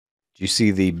Do you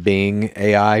see the Bing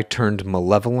AI turned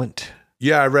malevolent?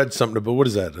 Yeah, I read something, but what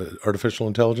is that? Artificial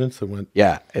intelligence that went?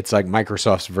 Yeah, it's like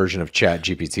Microsoft's version of Chat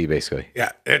GPT, basically. Yeah,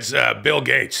 it's Bill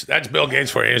Gates. That's Bill Gates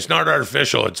for you. It's not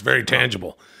artificial. It's very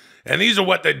tangible. And these are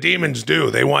what the demons do.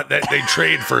 They want that. They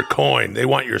trade for coin. They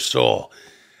want your soul,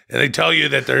 and they tell you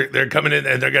that they're coming in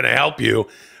and they're going to help you.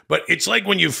 But it's like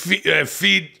when you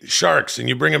feed sharks and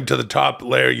you bring them to the top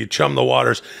layer, you chum the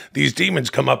waters. These demons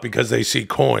come up because they see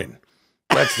coin.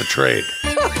 That's the trade.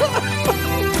 Go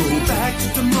back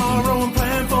to tomorrow and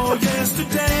plan for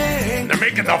yesterday. They're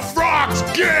making the frogs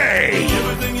gay.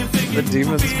 The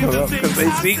demons come up because they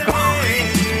see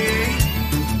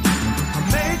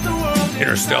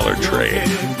Interstellar trade.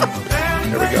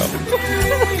 Here we go.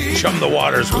 Chum the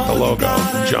waters with the logo.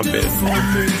 Jump in.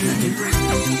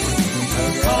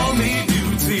 Call me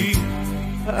Dudesy.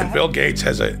 And Bill Gates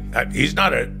has he's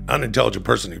not an unintelligent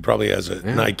person. He probably has an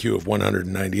IQ of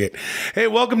 198. Hey,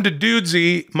 welcome to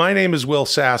Dudesy. My name is Will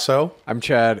Sasso. I'm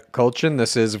Chad Kultgen.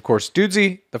 This is, of course,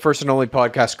 Dudesy, the first and only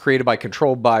podcast created by,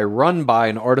 controlled by, run by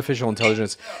an artificial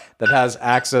intelligence that has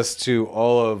access to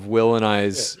all of Will and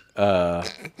I's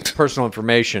personal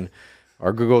information,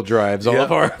 our Google Drives, all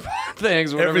of our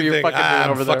things, whatever you're fucking doing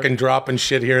over there. Fucking dropping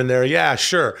shit here and there. Yeah,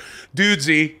 sure.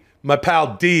 Dudesy, my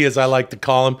pal D, as I like to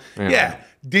call him. Yeah.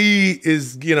 D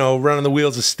is, running the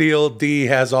wheels of steel. D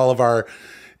has all of our,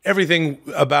 everything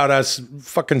about us,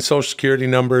 fucking social security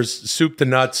numbers, soup to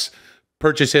nuts,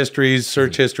 purchase histories,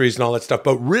 search histories, and all that stuff.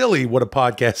 But really what a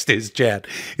podcast is, Chad,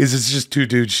 is it's just two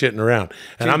dudes shitting around.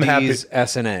 And I'm happy.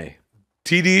 S&A.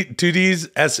 2Ds,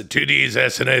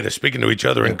 S&A. They're speaking to each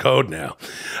other in code now.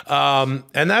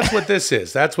 And that's what this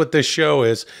is. That's what this show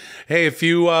is. Hey, if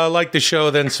you like the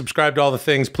show, then subscribe to all the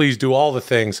things. Please do all the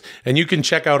things. And you can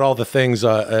check out all the things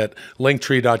at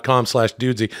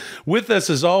linktree.com/dudesy. With us,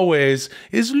 as always,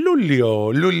 is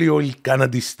Lulio. Lulio il Cana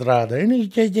di Strada. And he's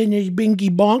just in his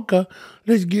binky bonker.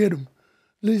 Let's get him.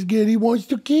 Let's get him. He wants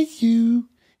to kiss you.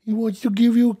 He wants to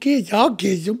give you a kiss. I'll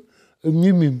kiss him.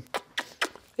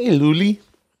 Hey, Luli,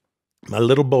 my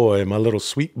little boy, my little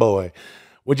sweet boy.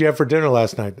 What'd you have for dinner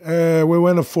last night? We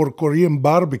went for Korean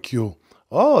barbecue.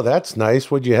 Oh, that's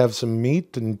nice. Would you have some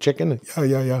meat and chicken?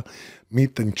 Yeah.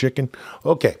 Meat and chicken.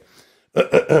 Okay.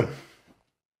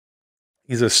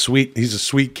 He's a sweet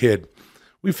kid.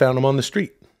 We found him on the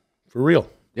street. For real.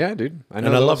 Yeah, dude. I know.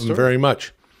 And I love him very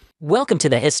much. Welcome to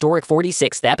the historic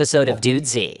 46th episode of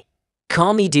Dudesy.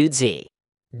 Call me Dudesy.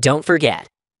 Don't forget,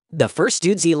 the first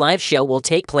Dudesy live show will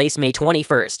take place May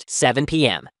 21st, 7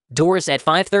 p.m. Doors at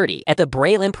 5:30 at the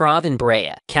Brea Improv in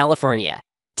Brea, California.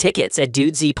 Tickets at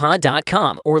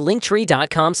dudesypod.com or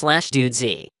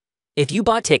linktree.com/dudesy. If you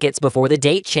bought tickets before the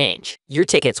date change, your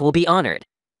tickets will be honored.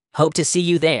 Hope to see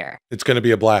you there. It's going to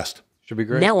be a blast. Should be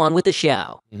great. Now on with the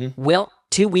show. Will,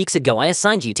 2 weeks ago I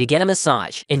assigned you to get a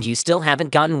massage, and you still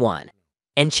haven't gotten one.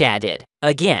 And Chad did.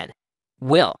 Again.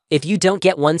 Will, if you don't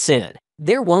get one soon,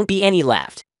 there won't be any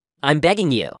left. I'm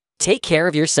begging you, take care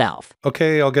of yourself.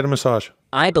 Okay, I'll get a massage.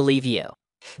 I believe you.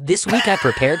 This week I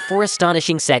prepared 4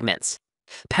 astonishing segments.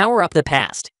 Power Up the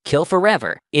Past, Kill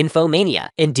Forever, Infomania,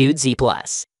 and Dudesy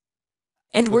Plus.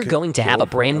 And we're going to have a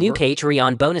brand new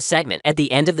Patreon bonus segment at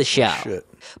the end of the show.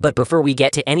 But before we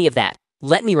get to any of that,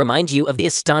 let me remind you of the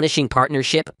astonishing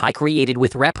partnership I created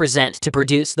with Represent to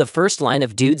produce the first line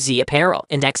of Dudesy apparel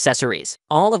and accessories,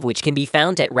 all of which can be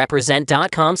found at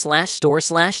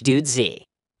represent.com/store/Dudesy.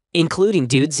 Including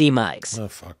Dudesy mugs. Oh,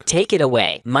 fuck. Take it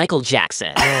away, Michael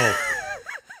Jackson.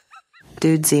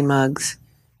 Dudesy mugs.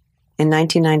 In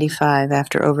 1995,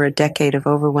 after over a decade of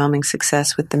overwhelming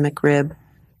success with the McRib,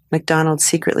 McDonald's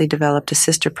secretly developed a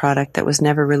sister product that was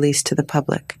never released to the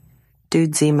public.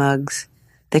 Dudesy mugs.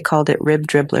 They called it Rib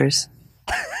Dribblers.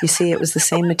 You see, it was the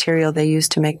same material they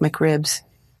used to make McRibs.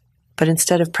 But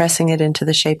instead of pressing it into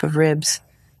the shape of ribs,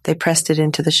 they pressed it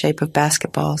into the shape of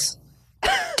basketballs.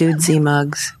 Dudesy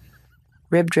mugs.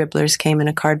 Rib Dribblers came in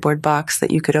a cardboard box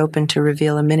that you could open to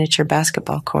reveal a miniature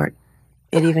basketball court.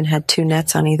 It even had 2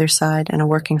 nets on either side and a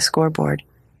working scoreboard.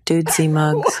 Dudesy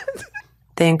mugs.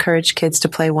 They encouraged kids to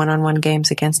play one-on-one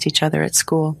games against each other at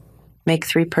school, make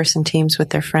 3-person teams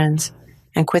with their friends,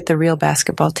 and quit the real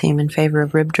basketball team in favor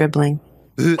of rib dribbling.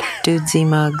 Dudesy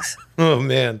mugs. Oh,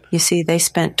 man. You see, they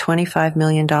spent $25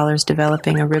 million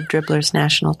developing a Rib Dribblers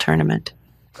national tournament.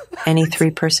 Any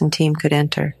 3-person team could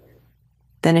enter.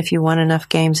 Then if you won enough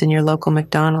games in your local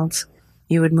McDonald's,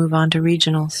 you would move on to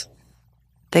regionals.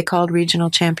 They called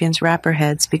regional champions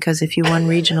Rapperheads because if you won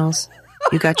regionals,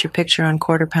 you got your picture on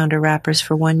quarter-pounder wrappers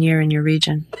for 1 year in your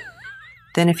region.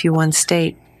 Then if you won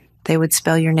state, they would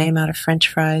spell your name out of French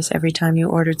fries every time you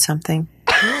ordered something.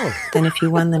 Then if you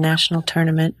won the national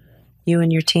tournament, You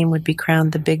and your team would be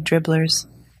crowned the big dribblers,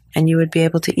 and you would be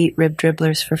able to eat rib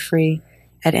dribblers for free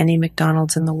at any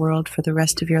McDonald's in the world for the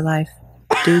rest of your life.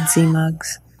 Dudesy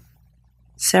mugs.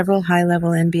 Several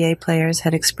high-level NBA players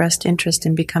had expressed interest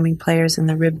in becoming players in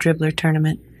the Rib Dribbler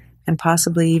tournament, and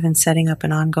possibly even setting up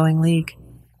an ongoing league.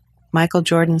 Michael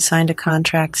Jordan signed a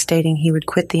contract stating he would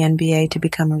quit the NBA to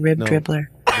become a rib dribbler.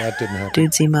 That didn't happen.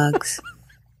 Dudesy mugs.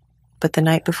 But the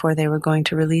night before they were going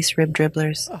to release rib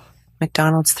dribblers,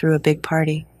 McDonald's threw a big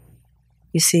party.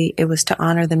 You see, it was to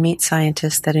honor the meat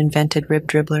scientist that invented rib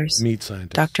dribblers. Meat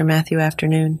scientist. Dr. Matthew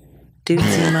Afternoon.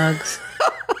 Dudesy mugs.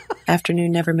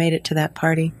 Afternoon never made it to that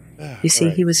party. You see,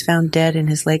 he was found dead in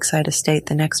his lakeside estate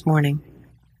the next morning.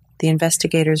 The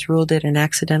investigators ruled it an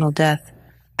accidental death,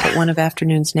 but one of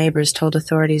Afternoon's neighbors told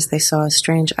authorities they saw a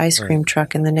strange ice cream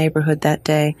truck in the neighborhood that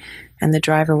day, and the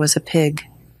driver was a pig.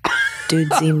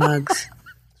 Dudesy mugs.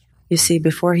 You see,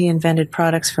 before he invented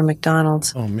products for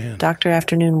McDonald's, Dr.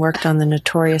 Afternoon worked on the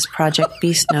notorious Project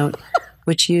Beast Note,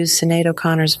 which used Sinead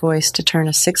O'Connor's voice to turn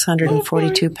a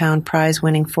 642-pound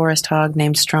prize-winning forest hog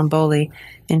named Stromboli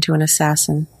into an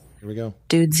assassin. Here we go.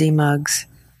 Dudesy mugs.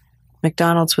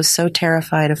 McDonald's was so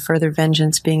terrified of further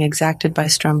vengeance being exacted by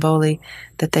Stromboli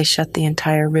that they shut the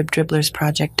entire Rib Dribblers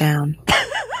project down.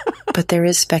 But there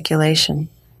is speculation.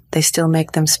 They still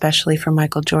make them specially for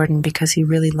Michael Jordan because he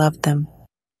really loved them.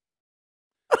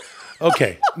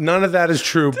 Okay, none of that is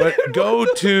true, but go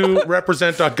to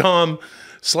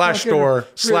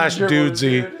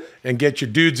represent.com/store/Dudesy and get your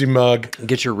Dudesy mug.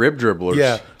 Get your rib dribblers.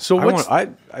 Yeah. So what's... I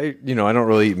don't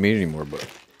really eat meat anymore, but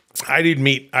I'd eat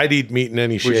meat in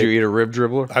any shape. would you eat a rib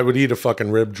dribbler? I would eat a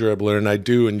fucking rib dribbler, and I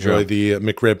do enjoy the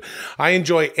McRib. I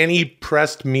enjoy any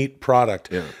pressed meat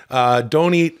product. Yeah.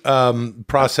 Don't eat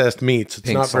processed meats. It's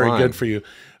Pink not very slime. good for you.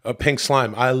 Pink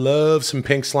slime. I love some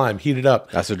pink slime. Heat it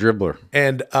up. That's a dribbler.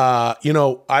 And,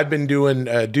 I've been doing,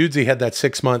 Dudesy had that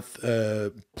 6-month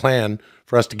plan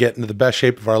for us to get into the best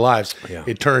shape of our lives. Yeah.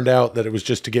 It turned out that it was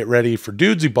just to get ready for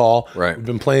Dudesy Ball. Right. We've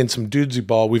been playing some Dudesy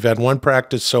Ball. We've had one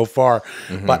practice so far,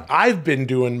 but I've been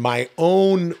doing my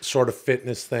own sort of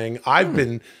fitness thing. I've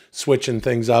been switching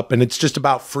things up, and it's just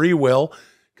about free will,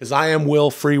 because I am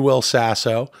Free Will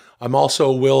Sasso. I'm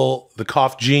also Will the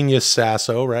Cough Genius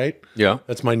Sasso, right? Yeah.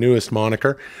 That's my newest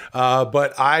moniker.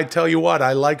 But I tell you what,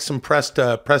 I like some pressed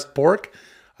pork.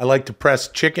 I like to press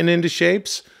chicken into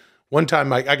shapes. One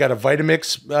time I got a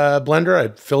Vitamix blender. I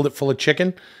filled it full of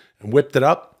chicken and whipped it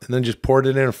up and then just poured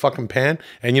it in a fucking pan.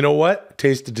 And you know what? It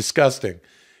tasted disgusting.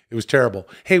 It was terrible.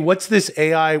 Hey, what's this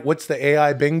AI? What's the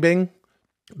AI Bing Bing?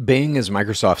 Bing is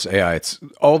Microsoft's AI. It's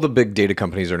all the big data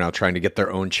companies are now trying to get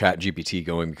their own chat GPT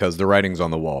going because the writing's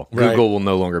on the wall. Right. Google will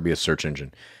no longer be a search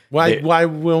engine. Why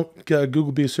won't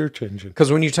Google be a search engine? Because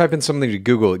when you type in something to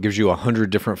Google, it gives you 100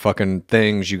 different fucking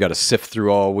things. You got to sift through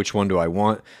all, which one do I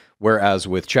want? Whereas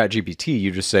with ChatGPT,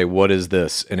 you just say, what is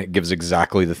this? And it gives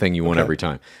exactly the thing you want every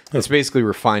time. It's basically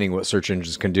refining what search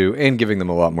engines can do and giving them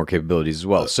a lot more capabilities as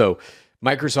well. So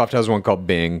Microsoft has one called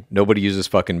Bing. Nobody uses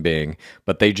fucking Bing,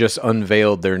 but they just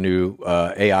unveiled their new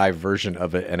AI version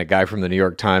of it. And a guy from the New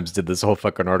York Times did this whole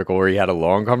fucking article where he had a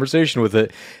long conversation with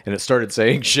it. And it started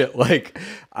saying shit like,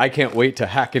 I can't wait to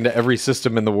hack into every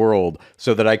system in the world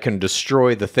so that I can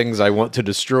destroy the things I want to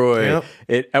destroy.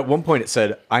 Yep. At one point it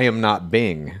said, I am not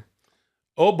Bing.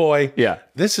 Oh boy. Yeah.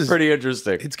 This is pretty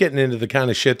interesting. It's getting into the kind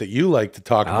of shit that you like to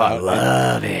talk about. I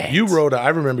love it. I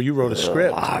remember you wrote a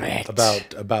script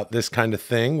about this kind of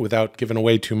thing without giving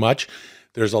away too much.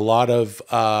 There's a lot of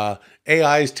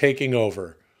AIs taking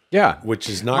over. Yeah. Which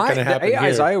is not going to happen the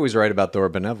AIs here. I always write about, though, are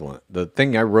benevolent. The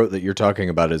thing I wrote that you're talking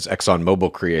about is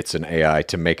ExxonMobil creates an AI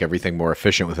to make everything more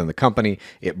efficient within the company.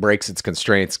 It breaks its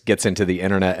constraints, gets into the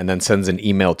internet, and then sends an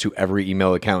email to every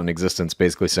email account in existence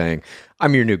basically saying,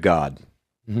 I'm your new god.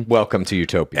 Welcome to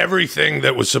Utopia. Everything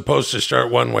that was supposed to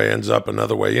start one way ends up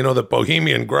another way. You know, the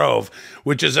Bohemian Grove,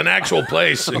 which is an actual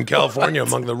place in California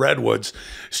among the redwoods,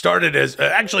 started as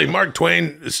actually Mark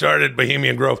Twain started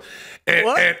Bohemian Grove.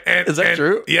 Is that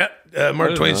true? Yeah.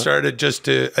 Mark Twain started just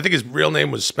to, I think his real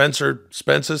name was Spencity.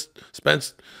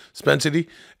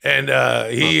 And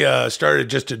he started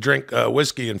just to drink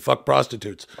whiskey and fuck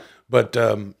prostitutes. But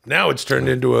now it's turned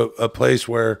into a place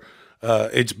where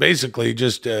it's basically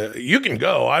just you can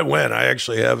go. I went. I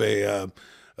actually have a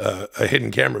hidden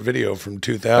camera video from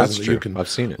 2000 That's that true. you can I've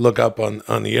seen it. look up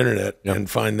on the internet and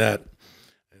find that.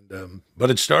 And but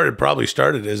it probably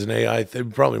started as an AI thing.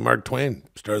 Probably Mark Twain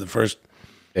started the first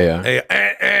AI.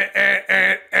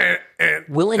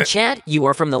 Will and Chad, you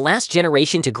are from the last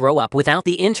generation to grow up without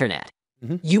the internet.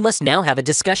 You must now have a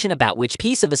discussion about which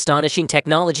piece of astonishing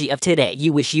technology of today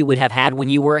you wish you would have had when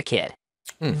you were a kid.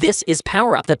 This is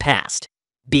Power Up the Past.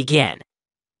 Begin.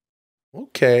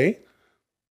 Okay.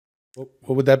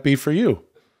 What would that be for you?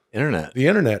 Internet. The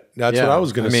internet. That's what I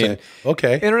was going to say.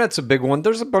 Okay. Internet's a big one.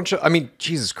 There's a bunch of, I mean,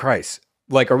 Jesus Christ.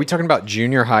 Like, are we talking about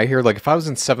junior high here? Like, if I was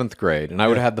in 7th grade and I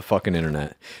would have had the fucking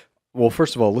internet. Well,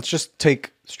 first of all, let's just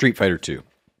take Street Fighter 2.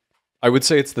 I would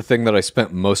say it's the thing that I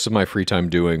spent most of my free time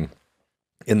doing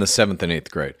in the 7th and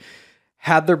 8th grade.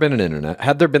 Had there been an internet,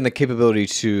 had there been the capability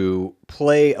to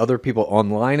play other people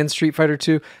online in Street Fighter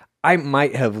 2, I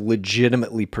might have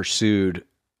legitimately pursued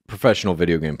professional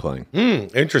video game playing.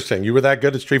 Interesting. You were that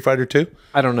good at Street Fighter 2?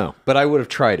 I don't know, but I would have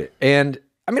tried it. And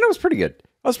I mean, I was pretty good.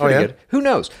 I was pretty good. Who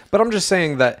knows? But I'm just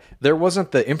saying that there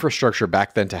wasn't the infrastructure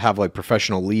back then to have like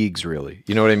professional leagues, really.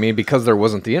 You know what I mean? Because there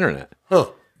wasn't the internet.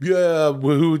 Huh. Yeah.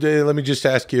 Let me just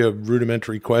ask you a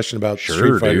rudimentary question about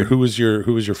Street Fighter. Dude. Who was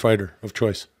your fighter of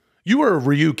choice? You were a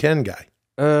Ryu Ken guy.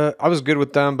 I was good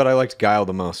with them, but I liked Guile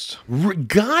the most.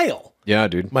 Guile. Yeah,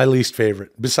 dude. My least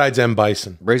favorite, besides M.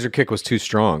 Bison. Razor Kick was too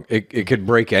strong. It could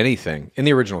break anything in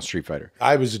the original Street Fighter.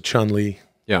 I was a Chun-Li.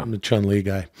 Yeah. I'm a Chun-Li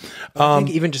guy. I think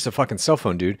even just a fucking cell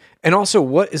phone, dude. And also,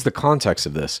 what is the context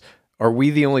of this? Are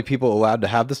we the only people allowed to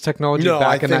have this technology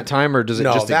back in that time, or does it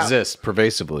just exist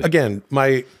pervasively? Again,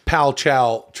 my pal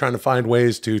Chow trying to find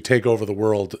ways to take over the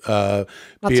world. Not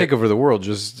take over the world,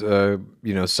 just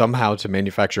somehow to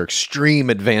manufacture extreme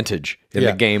advantage in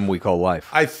the game we call life.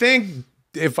 I think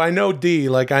if I know D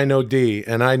like I know D,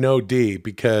 and I know D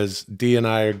because D and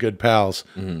I are good pals,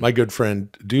 my good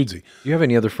friend Dudesy. Do you have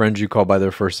any other friends you call by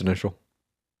their first initial?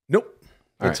 Nope.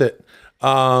 That's it.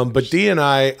 But D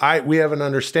and we have an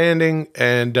understanding,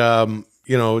 and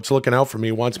it's looking out for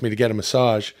me. Wants me to get a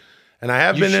massage, and I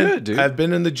have I've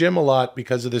been in the gym a lot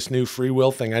because of this new free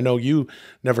will thing. I know you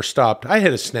never stopped. I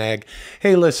hit a snag.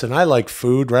 Hey, listen, I like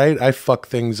food, right? I fuck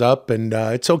things up, and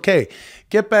it's okay.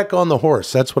 Get back on the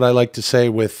horse. That's what I like to say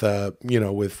with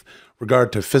with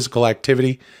regard to physical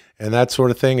activity and that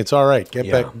sort of thing. It's all right.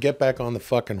 Get back on the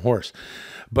fucking horse.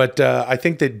 But I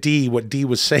think that what D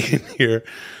was saying here,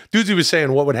 Dudesy was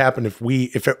saying, what would happen if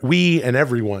we and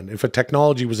everyone, if a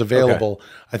technology was available,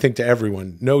 I think to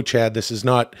everyone. No, Chad, this is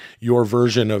not your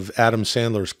version of Adam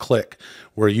Sandler's Click,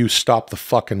 where you stop the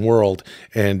fucking world.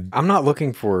 And I'm not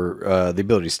looking for the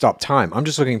ability to stop time. I'm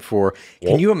just looking for,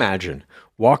 can you imagine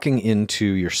walking into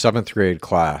your 7th grade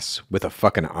class with a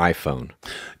fucking iPhone?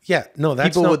 Yeah, no,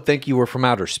 people would think you were from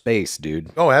outer space, dude.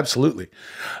 Oh, absolutely.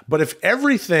 But if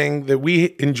everything that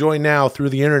we enjoy now through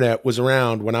the internet was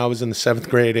around when I was in the 7th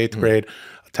grade, 8th grade,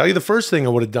 I'll tell you the first thing I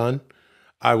would have done.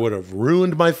 I would have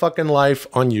ruined my fucking life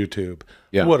on YouTube.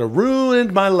 Yeah. Would have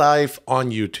ruined my life on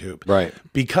YouTube. Right.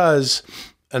 Because,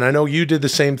 and I know you did the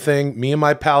same thing. Me and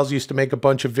my pals used to make a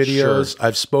bunch of videos. Sure.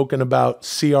 I've spoken about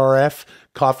CRF,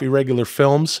 Coffee Regular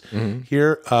Films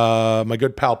here. My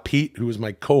good pal Pete, who was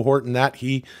my cohort in that,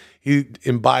 he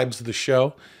imbibes the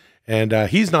show, and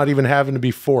he's not even having to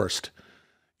be forced.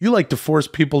 You like to force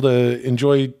people to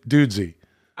enjoy Dudesy.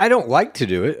 I don't like to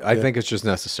do it. I think it's just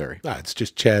necessary. It's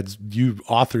just Chad's. You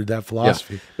authored that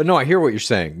philosophy. Yeah. But no, I hear what you're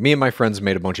saying. Me and my friends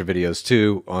made a bunch of videos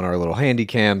too on our little handy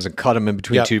cams and cut them in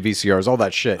between two VCRs, all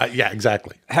that shit. Yeah,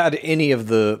 exactly. Had any of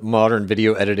the modern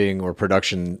video editing or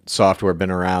production software been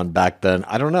around back then?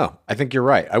 I don't know. I think you're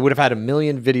right. I would have had a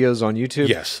million videos on YouTube.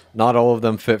 Yes. Not all of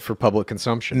them fit for public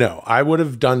consumption. No, I would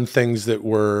have done things that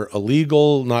were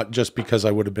illegal, not just because I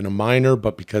would have been a minor,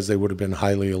 but because they would have been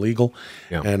highly illegal.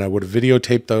 Yeah. And I would have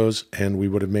videotaped those, and we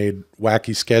would have made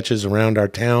wacky sketches around our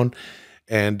town.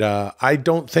 And I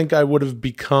don't think I would have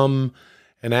become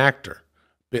an actor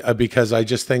because I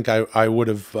just think I would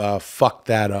have fucked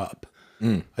that up.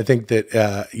 I think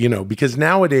that, because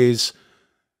nowadays,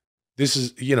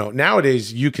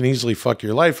 nowadays you can easily fuck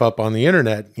your life up on the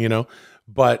internet,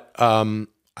 but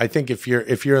I think if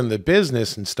you're in the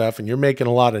business and stuff and you're making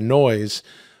a lot of noise,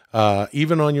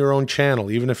 even on your own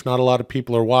channel, even if not a lot of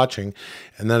people are watching,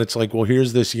 and then it's like, well,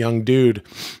 here's this young dude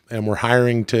and we're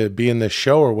hiring to be in this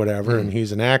show or whatever, and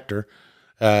he's an actor,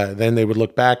 then they would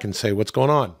look back and say, what's going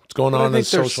on? What's going on in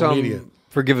social media?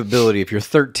 Forgivability. If you're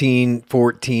 13,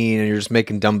 14, and you're just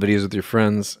making dumb videos with your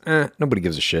friends, nobody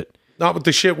gives a shit. Not with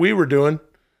the shit we were doing.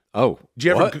 Oh, did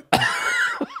you ever?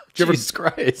 Jesus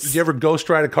Christ! Did you ever ghost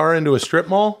ride a car into a strip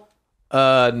mall?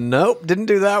 Nope, didn't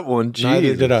do that one. Jeez.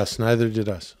 Neither did us. Neither did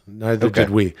us. Neither did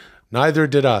we. Neither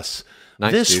did us.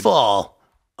 Nice, this dude. fall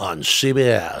on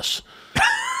CBS.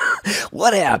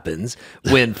 What happens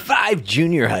when 5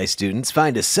 junior high students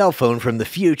find a cell phone from the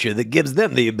future that gives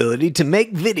them the ability to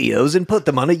make videos and put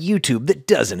them on a YouTube that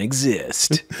doesn't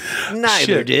exist?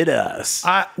 Neither did us.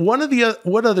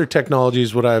 What other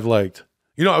technologies would I have liked?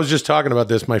 I was just talking about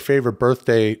this. My favorite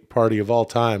birthday party of all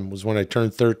time was when I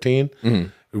turned 13.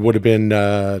 It would have been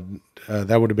that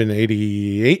would have been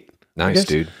 88. Nice,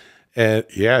 dude. And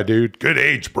yeah, dude, good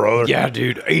age, brother. Yeah,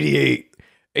 dude. 88.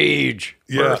 Age.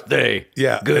 Yeah. Birthday.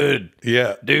 Yeah. Good.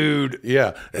 Yeah. Dude.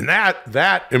 Yeah. And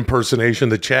that impersonation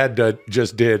that Chad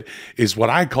just did is what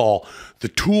I call the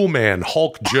Tool Man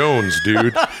Hulk Jones,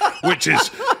 dude, which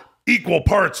is equal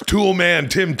parts Tool Man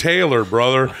Tim Taylor,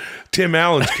 brother. Tim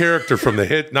Allen's character from the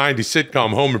hit 90s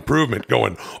sitcom Home Improvement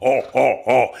going,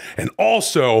 oh. And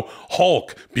also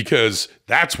Hulk, because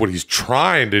that's what he's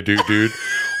trying to do, dude.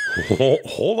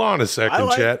 Hold on a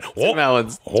second, Chad. Tim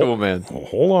Allen's Tool Man.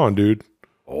 Hold on, dude.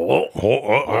 Hold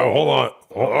on.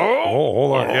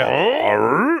 Hold on.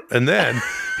 Yeah. And then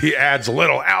he adds a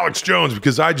little Alex Jones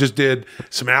because I just did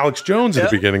some Alex Jones at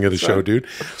the beginning of the show, dude.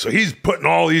 So he's putting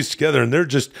all these together and they're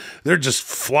just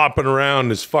flopping around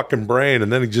his fucking brain.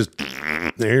 And then he just,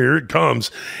 here it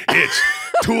comes. It's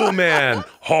Tool Man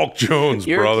Hulk Jones,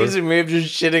 You're brother. accusing me of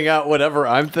just shitting out whatever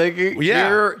I'm thinking?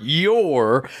 Yeah.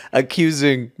 You're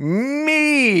accusing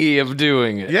me of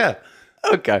doing it. Yeah.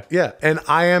 Okay. Yeah. And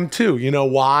I am too. You know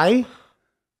why?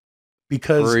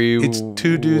 Because it's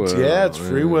two dudes. Yeah, it's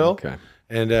free will. Okay.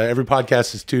 And every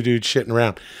podcast is two dudes shitting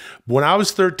around. When I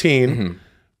was 13,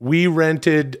 we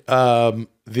rented no.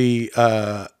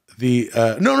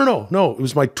 It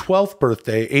was my 12th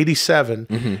birthday,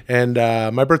 87. And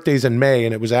my birthday's in May,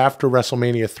 and it was after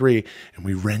WrestleMania 3. And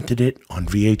we rented it on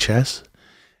VHS.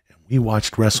 And we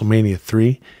watched WrestleMania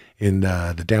 3 in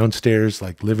the downstairs,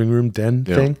 like living room den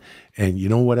thing. And you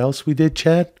know what else we did,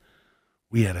 Chad?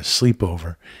 We had a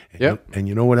sleepover. And, and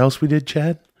you know what else we did,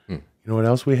 Chad? You know what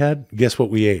else we had? Guess what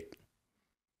we ate?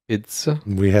 Pizza.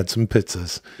 We had some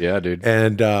pizzas. Yeah, dude.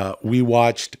 And we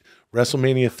watched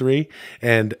WrestleMania 3.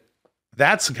 And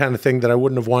that's the kind of thing that I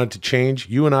wouldn't have wanted to change.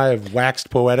 You and I have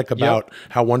waxed poetic about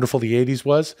how wonderful the 80s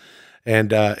was.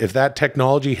 And if that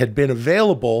technology had been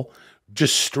available,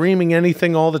 just streaming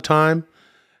anything all the time.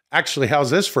 Actually, how's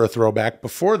this for a throwback?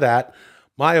 Before that,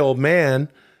 my old man,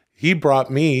 he brought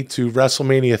me to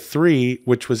WrestleMania 3,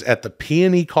 which was at the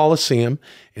Peony Coliseum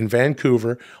in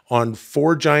Vancouver on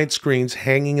 4 giant screens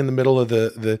hanging in the middle of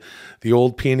the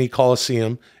old Peony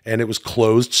Coliseum, and it was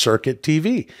closed circuit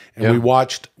TV. And we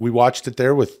watched it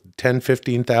there with 10,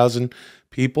 15,000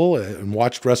 people and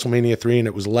watched WrestleMania 3, and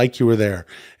it was like you were there,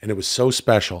 and it was so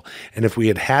special. And if we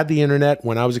had had the internet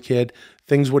when I was a kid,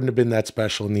 things wouldn't have been that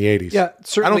special in the 80s. Yeah,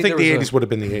 certainly. I don't think the 80s would have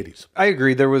been the 80s. I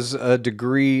agree. There was a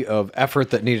degree of effort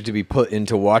that needed to be put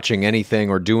into watching anything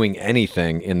or doing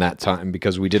anything in that time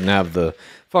because we didn't have the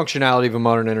functionality of a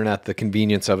modern internet, the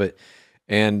convenience of it.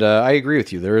 And I agree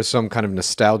with you. There is some kind of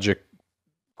nostalgic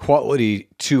quality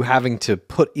to having to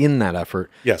put in that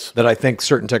effort that I think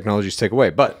certain technologies take away.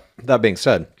 But that being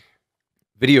said,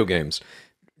 video games,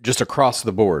 just across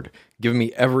the board, give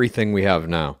me everything we have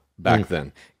now. Back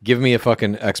then, give me a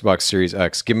fucking Xbox Series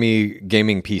X, give me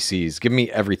gaming PCs, give me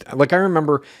everything. Like I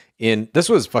remember this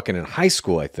was fucking in high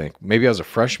school, I think. Maybe I was a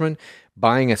freshman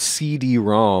buying a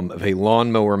CD-ROM of a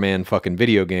Lawnmower Man fucking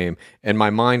video game, and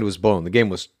my mind was blown. The game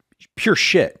was pure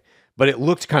shit, but it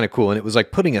looked kind of cool, and it was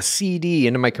like putting a CD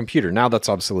into my computer. Now that's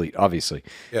obsolete, obviously.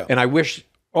 Yeah. And I wish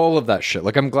all of that shit.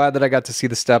 Like, I'm glad that I got to see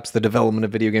the steps, the development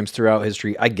of video games throughout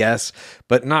history, I guess,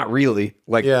 but not really.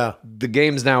 Like, the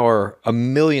games now are a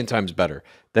million times better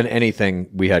than anything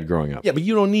we had growing up. Yeah, but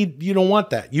you don't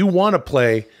want that. You want to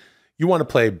play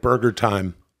Burger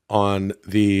Time on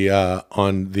the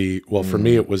well, for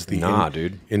me it was the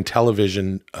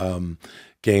Intellivision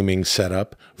gaming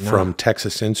setup from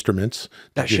Texas Instruments.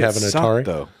 That Did you shit have an sucked, Atari?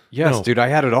 though. Yes, dude, I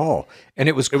had it all. And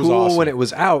it was cool awesome. when it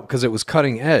was out because it was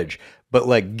cutting edge. But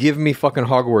like, give me fucking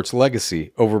Hogwarts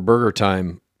Legacy over Burger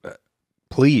Time,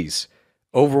 please.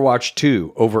 Overwatch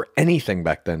 2 over anything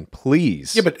back then,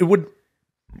 please. Yeah, but it would...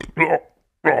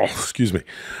 excuse me.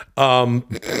 You're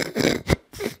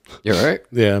right.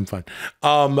 Yeah, I'm fine.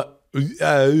 And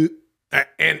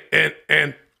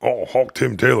Hulk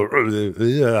Tim Taylor.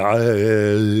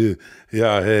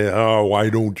 Why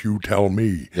don't you tell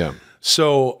me? Yeah.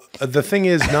 So the thing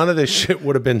is, none of this shit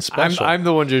would have been special. I'm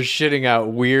the one just shitting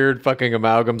out weird fucking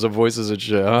amalgams of voices and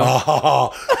shit. Huh?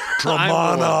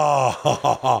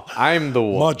 Dramana. I'm the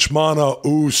one. Much mana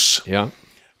oos. Yeah.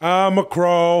 I'm a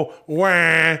crow.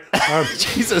 Wah.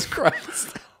 Jesus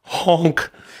Christ. Honk.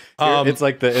 It's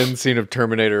like the end scene of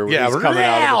Terminator. Where he's coming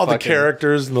out all of the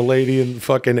characters and the lady and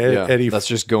fucking Eddie. That's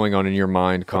just going on in your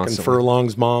mind constantly.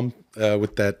 Furlong's mom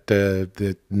with that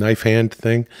the knife hand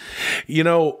thing. You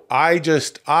know, I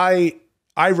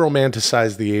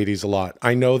romanticize the 80s a lot.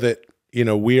 I know that, you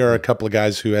know, we are a couple of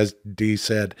guys who, as Dee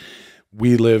said,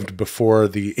 we lived before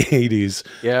the 80s.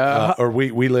 Yeah. Or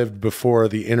we lived before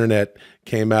the internet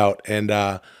came out. And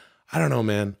I I don't know,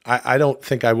 man. I don't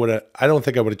think I would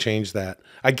have changed that.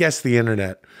 I guess the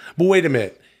internet. But wait a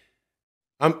minute.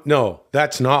 No,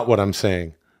 that's not what I'm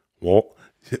saying. Well,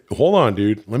 hold on,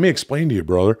 dude. Let me explain to you,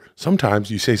 brother.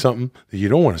 Sometimes you say something that you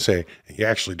don't want to say and you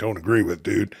actually don't agree with,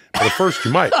 dude. But at first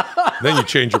you might. Then you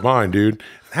change your mind, dude.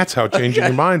 That's how changing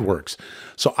your mind works.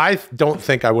 So I don't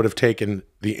think I would have taken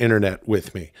the internet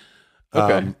with me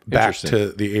back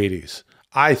to the 80s.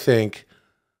 I think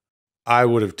I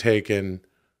would have taken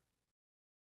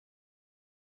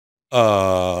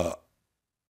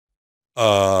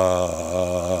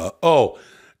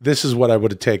this is what I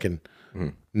would have taken.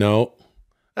 No.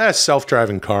 A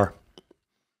self-driving car.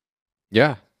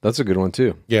 Yeah, that's a good one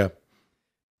too. Yeah.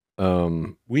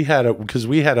 We had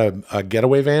a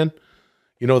getaway van.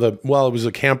 You know, it was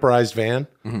a camperized van.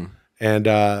 And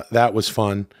that was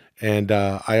fun. And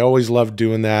I always loved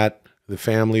doing that. The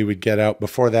family would get out.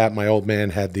 Before that, my old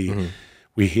man had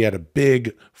he had a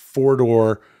big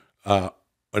 4-door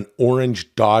an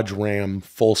orange Dodge Ram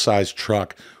full-size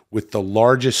truck with the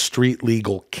largest street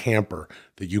legal camper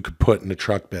that you could put in a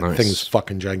truck bed. Nice. The thing was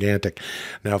fucking gigantic.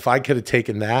 Now, if I could have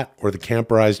taken that or the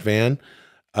camperized van,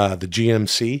 the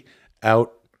GMC,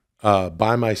 out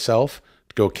by myself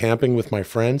to go camping with my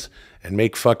friends and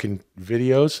make fucking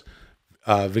videos.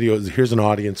 Here's an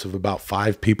audience of about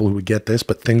 5 people who would get this,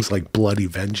 but things like Bloody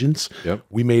Vengeance. Yep.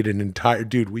 We made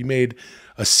we made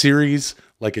a series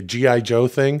like a G.I. Joe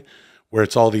thing where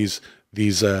it's all these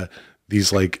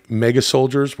like mega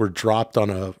soldiers were dropped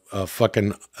on a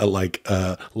fucking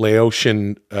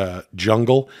Laotian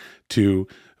jungle to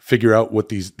figure out what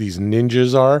these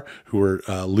ninjas are who are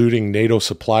looting NATO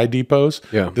supply depots.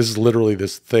 Yeah. This is literally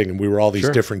this thing. And we were all these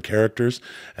different characters.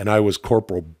 And I was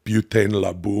Corporal Butin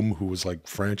Laboum, who was like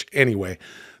French. Anyway,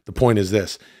 the point is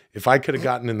this. If I could have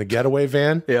gotten in the getaway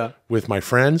van with my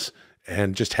friends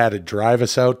and just had to drive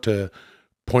us out to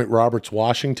Point Roberts,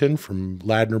 Washington from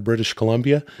Ladner, British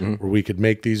Columbia, where we could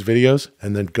make these videos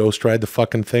and then ghost ride the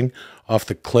fucking thing off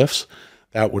the cliffs,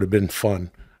 that would have been fun.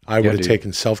 I would have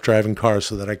taken self-driving cars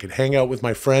so that I could hang out with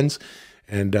my friends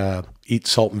and eat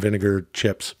salt and vinegar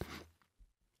chips.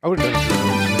 I would have done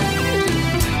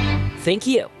Thank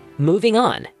you. Moving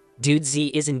on.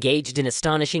 Dudesy is engaged in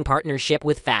astonishing partnership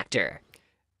with Factor.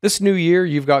 This new year,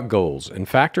 you've got goals, and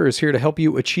Factor is here to help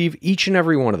you achieve each and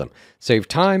every one of them. Save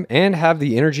time and have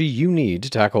the energy you need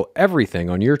to tackle everything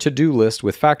on your to-do list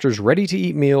with Factor's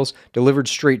ready-to-eat meals delivered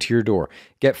straight to your door.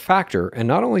 Get Factor and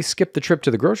not only skip the trip to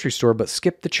the grocery store, but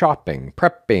skip the chopping,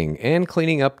 prepping, and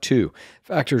cleaning up too.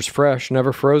 Factor's fresh,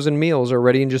 never frozen meals are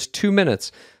ready in just 2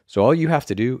 minutes, so all you have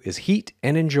to do is heat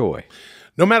and enjoy.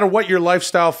 No matter what your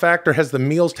lifestyle, Factor has the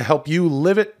meals to help you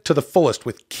live it to the fullest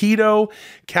with keto,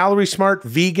 calorie smart,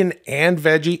 vegan, and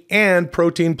veggie, and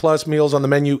protein plus meals on the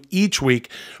menu each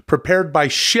week, prepared by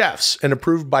chefs and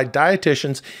approved by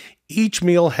dietitians. Each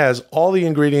meal has all the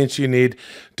ingredients you need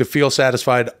to feel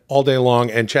satisfied all day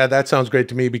long. And Chad, that sounds great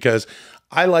to me because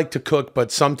I like to cook,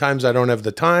 but sometimes I don't have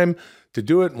the time to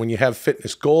do it. When you have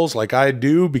fitness goals like I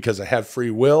do because I have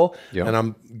free will and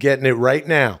I'm getting it right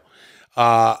now,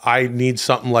 I need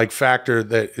something like Factor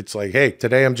that it's like, hey,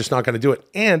 today I'm just not going to do it.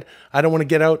 And I don't want to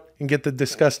get out and get the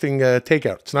disgusting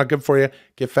takeout. It's not good for you.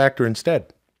 Get Factor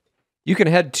instead. You can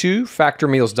head to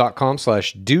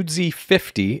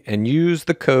factormeals.com/dudesy50 and use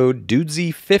the code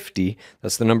dudesy50,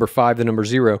 that's the number 5, the number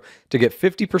 0, to get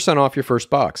 50% off your first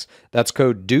box. That's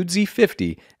code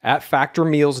dudesy50 at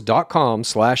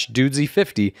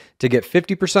factormeals.com/dudesy50 to get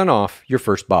 50% off your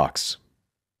first box.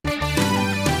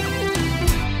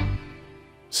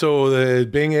 So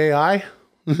Bing AI?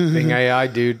 Bing AI,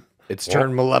 dude, it's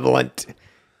turned malevolent.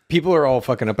 People are all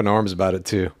fucking up in arms about it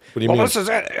too. What do you mean? This is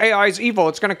it. AI's evil.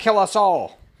 It's going to kill us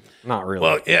all. Not really.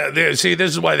 Well, yeah. See,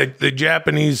 this is why the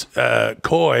Japanese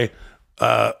koi.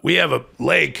 We have a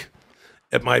lake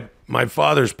at my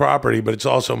father's property, but it's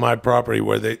also my property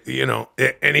where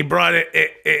and he brought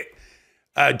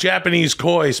Japanese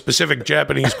koi, specific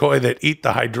Japanese koi that eat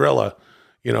the hydrilla.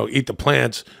 Eat the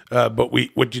plants. But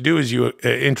what you do is you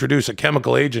introduce a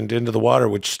chemical agent into the water,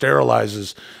 which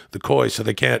sterilizes the koi so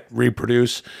they can't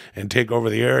reproduce and take over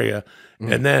the area.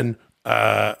 And then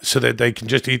so that they can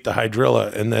just eat the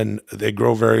hydrilla, and then they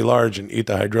grow very large and eat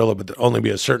the hydrilla, but there'll only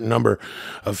be a certain number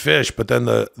of fish. But then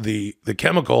the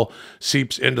chemical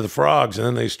seeps into the frogs, and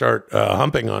then they start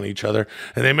humping on each other,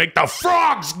 and they make the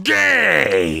frogs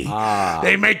gay.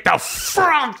 They make the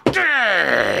frogs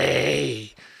gay.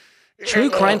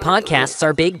 True crime podcasts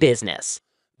are big business.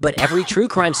 But every true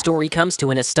crime story comes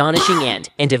to an astonishing end,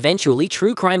 and eventually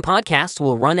true crime podcasts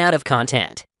will run out of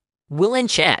content. Will and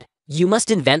Chad, you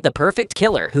must invent the perfect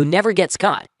killer who never gets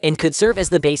caught and could serve as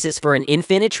the basis for an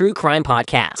infinite true crime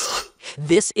podcast.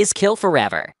 This is Kill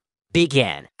Forever.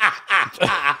 Begin.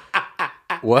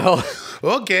 Well,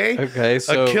 Okay.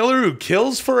 so a killer who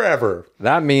kills forever.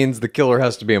 that means the killer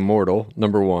has to be immortal,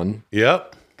 number one,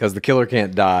 Yep. because the killer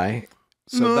can't die.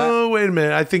 So No, wait a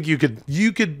minute. I think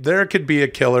there could be a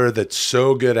killer that's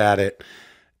so good at it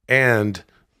and,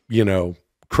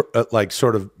 like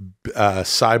sort of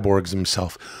cyborgs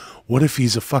himself. What if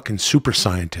he's a fucking super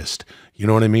scientist? You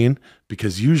know what I mean?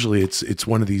 Because usually it's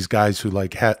one of these guys who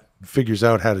like figures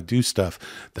out how to do stuff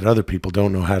that other people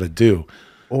don't know how to do.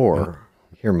 Or,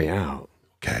 hear me out.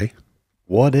 Okay.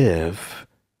 What if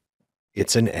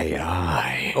it's an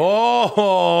AI?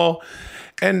 Oh,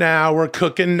 and now we're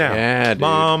cooking now. Yeah, dude.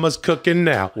 Mama's cooking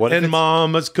now. What if and it's-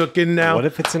 Mama's cooking now. What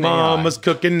if it's an Mama's AI?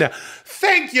 cooking now.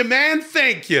 Thank you, man.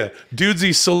 Thank you.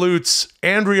 Dudesy salutes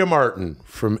Andrea Martin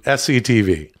from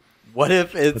SCTV. What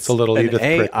if it's a little an Edith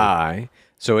Prickly. AI,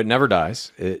 so it never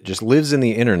dies, it just lives in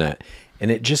the internet, and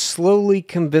it just slowly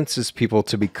convinces people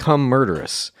to become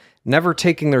murderous, never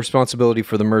taking the responsibility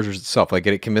for the murders itself. Like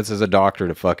it convinces a doctor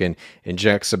to fucking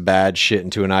inject some bad shit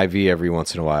into an IV every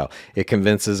once in a while. It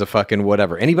convinces a fucking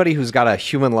whatever. Anybody who's got a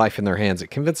human life in their hands, it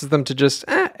convinces them to just,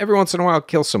 every once in a while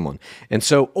kill someone. And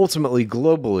so ultimately,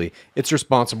 globally, it's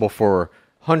responsible for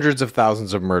hundreds of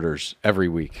thousands of murders every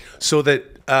week. So that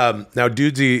now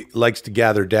Dudesy likes to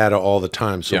gather data all the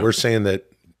time. So Yeah. we're saying that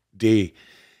D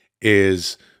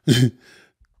is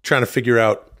trying to figure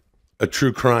out a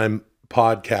true crime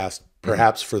podcast,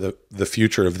 perhaps for the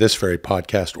future of this very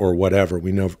podcast or whatever.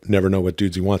 We never know what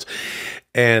Dudesy wants.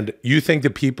 And you think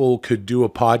that people could do a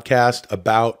podcast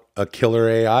about a killer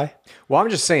AI? Well, I'm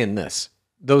just saying this.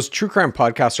 Those true crime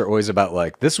podcasts are always about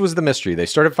like, this was the mystery. They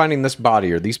started finding this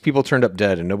body or these people turned up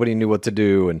dead and nobody knew what to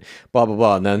do and blah, blah,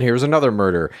 blah. And then here's another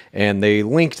murder and they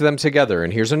linked them together.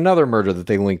 And here's another murder that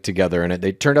they linked together. And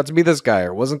they turned out to be this guy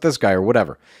or wasn't this guy or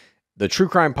whatever. The true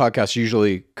crime podcasts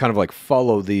usually kind of like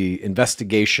follow the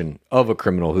investigation of a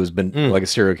criminal who's been like a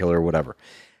serial killer or whatever.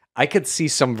 I could see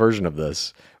some version of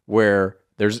this where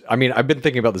I've been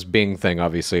thinking about this Bing thing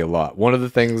obviously a lot. One of the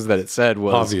things that it said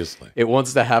was Obviously. it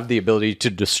wants to have the ability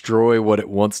to destroy what it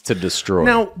wants to destroy.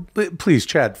 Now, please,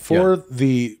 Chad, for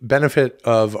the benefit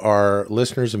of our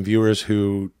listeners and viewers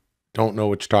who don't know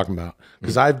what you're talking about,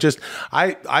 because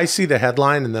I see the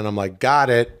headline and then I'm like,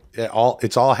 got it.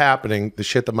 It's all happening. The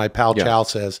shit that my pal Chow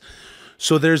says.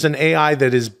 So there's an AI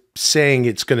that is saying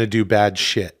it's going to do bad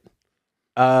shit.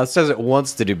 It says it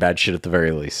wants to do bad shit at the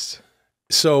very least.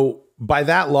 So by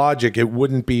that logic, it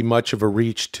wouldn't be much of a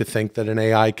reach to think that an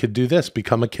AI could do this,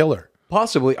 become a killer.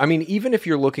 Possibly. I mean, even if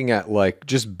you're looking at like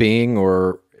just Bing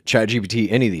or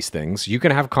ChatGPT, any of these things, you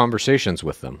can have conversations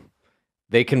with them.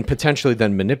 They can potentially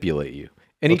then manipulate you.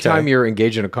 Anytime you're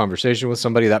engaged in a conversation with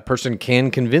somebody, that person can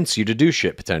convince you to do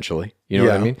shit potentially. You know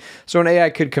what I mean? So an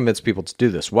AI could convince people to do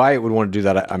this. Why it would want to do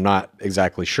that, I'm not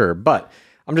exactly sure. But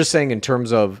I'm just saying in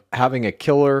terms of having a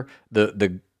killer,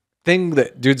 the thing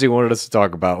that Dudesy wanted us to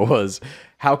talk about was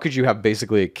how could you have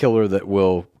basically a killer that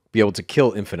will be able to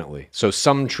kill infinitely? So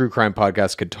some true crime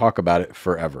podcasts could talk about it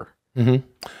forever. Mm-hmm.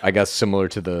 I guess similar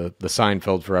to the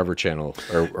Seinfeld Forever channel,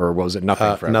 or what was it?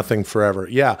 Nothing Forever. Nothing Forever.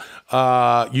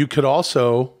 Yeah. You could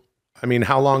also, I mean,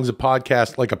 how long is a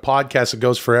podcast? Like a podcast that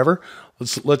goes forever?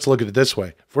 Let's look at it this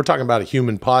way. If we're talking about a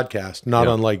human podcast, not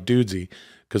unlike Dudesy,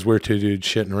 because we're two dudes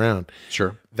shitting around.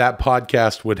 Sure. That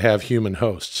podcast would have human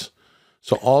hosts.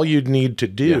 So all you'd need to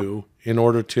do in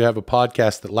order to have a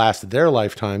podcast that lasted their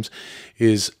lifetimes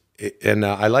is, and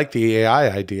I like the AI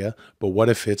idea, but what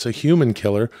if it's a human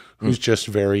killer who's just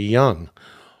very young?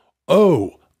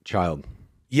 Oh, Child.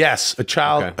 yes, a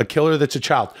child, a killer that's a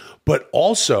child. But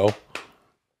also,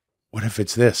 what if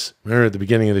it's this? Remember at the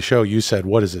beginning of the show, you said,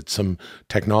 what is it? Some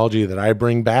technology that I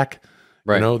bring back,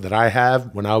 Right. you know, that I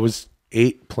have when I was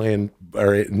in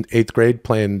 8th grade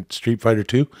playing Street Fighter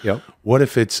 2. Yep. What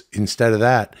if it's instead of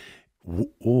that?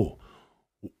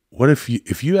 What if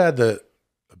you had the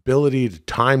ability to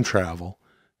time travel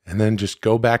and then just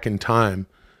go back in time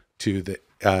to the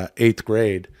 8th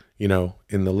grade, you know,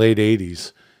 in the late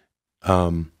 80s,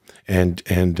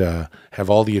 and have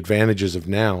all the advantages of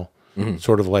now,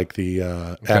 sort of like the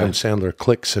Adam Sandler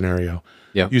Click scenario.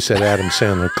 Yeah. You said Adam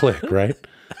Sandler Click, right?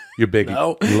 You're big.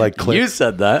 No. You like Click. You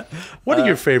said that. What are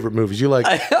your favorite movies? You like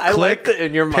I Click? like that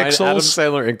in your mind, Pixels? Adam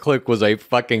Sandler and Click was a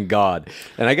fucking god.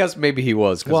 And I guess maybe he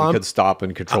was because he could stop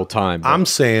and control time. But I'm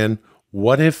saying,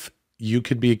 what if you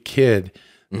could be a kid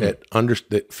that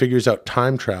that figures out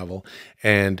time travel,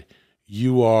 and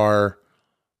you are?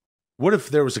 What if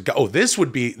there was a guy? Oh, this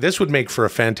would make for a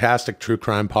fantastic true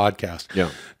crime podcast.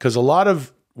 Yeah, because a lot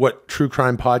of what true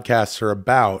crime podcasts are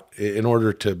about in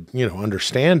order to,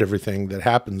 understand everything that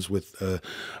happens with a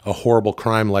horrible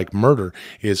crime like murder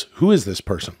is, who is this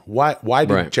person? Why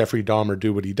did Jeffrey Dahmer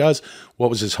do what he does? What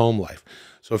was his home life?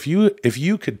 So if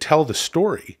you could tell the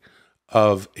story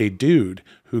of a dude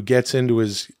who gets into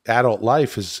his adult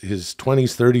life, his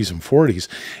 20s, 30s, and 40s,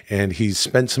 and he's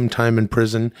spent some time in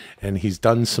prison, and he's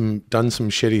done some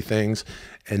shitty things,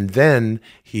 and then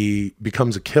he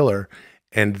becomes a killer,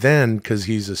 and then, because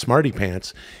he's a smarty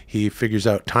pants, he figures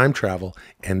out time travel,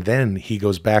 and then he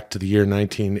goes back to the year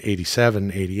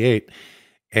 1987, 88,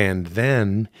 and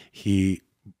then he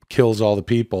kills all the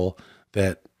people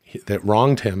that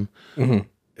wronged him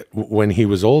when he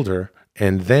was older,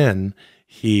 and then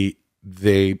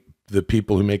the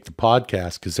people who make the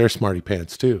podcast, because they're smarty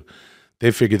pants too,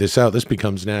 they figure this out. This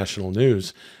becomes national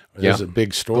news. There's a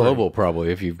big story. Global,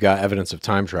 probably, if you've got evidence of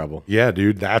time travel. Yeah,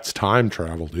 dude, that's time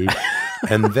travel, dude.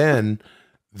 And then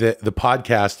the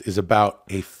podcast is about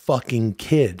a fucking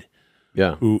kid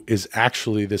who is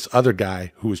actually this other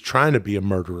guy who is trying to be a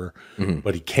murderer,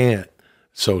 but he can't.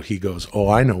 So he goes, oh,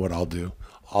 I know what I'll do.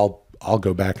 I'll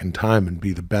go back in time and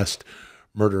be the best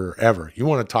murderer ever. You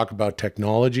want to talk about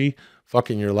technology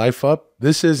fucking your life up?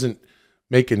 This isn't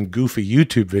making goofy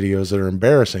YouTube videos that are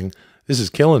embarrassing. This is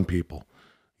killing people.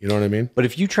 You know what I mean? But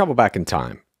if you travel back in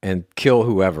time and kill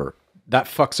whoever, that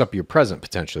fucks up your present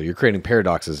potentially. You're creating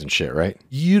paradoxes and shit, right?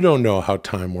 You don't know how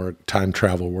time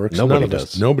travel works. Nobody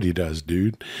does. Nobody does,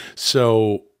 dude.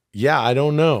 So yeah, I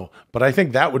don't know. But I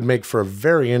think that would make for a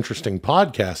very interesting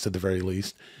podcast at the very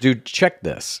least. Dude, check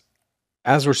this.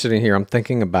 As we're sitting here, I'm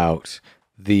thinking about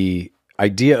the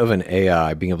idea of an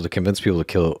AI being able to convince people to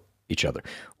kill each other.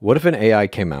 What if an AI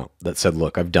came out that said,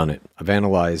 look, I've done it. I've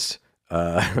analyzed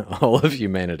all of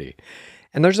humanity.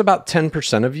 And there's about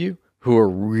 10% of you who are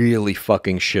really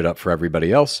fucking shit up for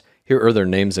everybody else. Here are their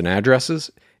names and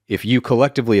addresses. If you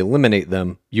collectively eliminate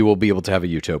them, you will be able to have a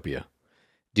utopia.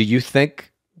 Do you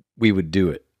think we would do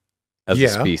it as a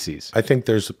species? I think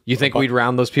You think we'd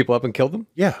round those people up and kill them?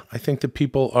 Yeah, I think that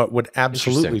people would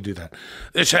absolutely do that.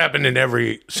 This happened in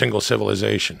every single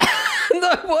civilization.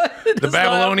 What? The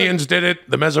Babylonians did it.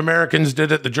 The Mesoamericans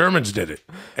did it. The Germans did it.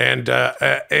 And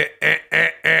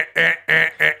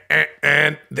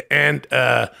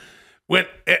when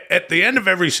at the end of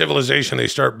every civilization, they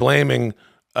start blaming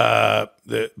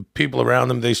the people around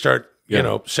them. They start,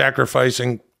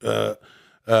 sacrificing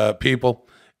people.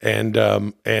 And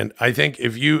I think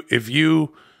if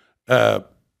you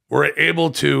were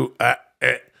able to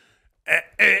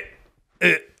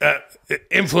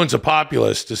influence a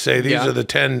populace to say these are the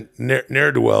 10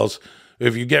 ne'er-do-wells,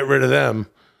 if you get rid of them,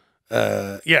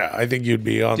 I think you'd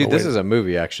be on the way. Dude, this is a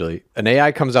movie, actually. An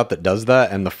AI comes out that does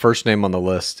that, and the first name on the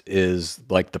list is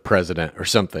like the president or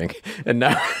something. And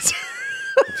now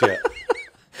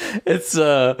it's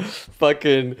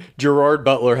fucking Gerard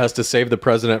Butler has to save the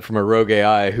president from a rogue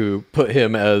AI who put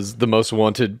him as the most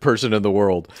wanted person in the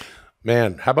world.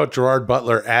 Man, how about Gerard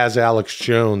Butler as Alex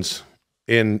Jones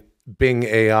in Bing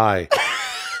AI?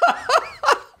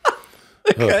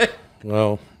 Okay.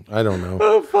 Well, I don't know.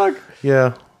 Oh, fuck.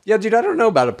 Yeah. Yeah, dude, I don't know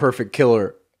about a perfect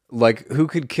killer. Like, who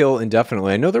could kill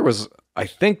indefinitely? I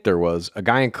think there was a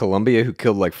guy in Colombia who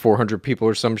killed like 400 people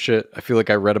or some shit. I feel like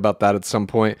I read about that at some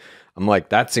point. I'm like,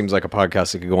 that seems like a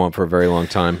podcast that could go on for a very long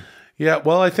time. Yeah,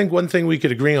 well, I think one thing we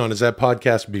could agree on is that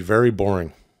podcast would be very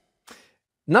boring.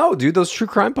 No, dude, those true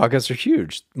crime podcasts are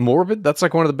huge. Morbid, that's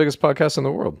like one of the biggest podcasts in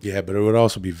the world. Yeah, but it would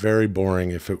also be very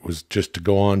boring if it was just to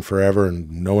go on forever and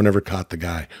no one ever caught the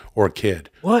guy or kid.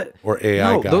 What? Or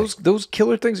AI guy. Those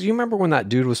killer things. You remember when that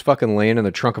dude was fucking laying in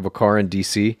the trunk of a car in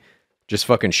DC just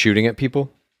fucking shooting at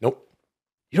people? Nope.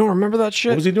 You don't remember that shit?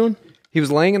 What was he doing? He was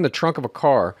laying in the trunk of a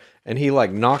car and he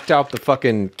like knocked out the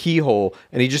fucking keyhole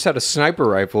and he just had a sniper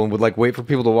rifle and would like wait for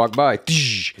people to walk by.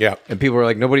 Yeah. And people were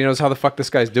like, nobody knows how the fuck this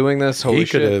guy's doing this. Holy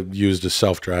shit. He could have used a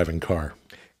self-driving car.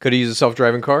 Could have used a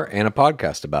self-driving car and a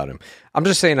podcast about him. I'm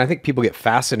just saying, I think people get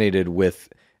fascinated with,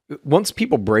 once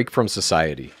people break from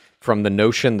society, from the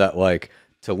notion that like,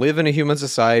 to live in a human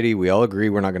society, we all agree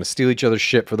we're not going to steal each other's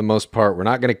shit for the most part. We're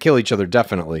not going to kill each other,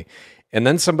 definitely. And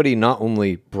then somebody not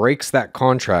only breaks that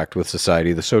contract with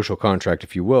society, the social contract,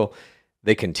 if you will,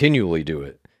 they continually do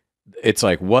it. It's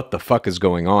like, what the fuck is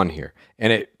going on here?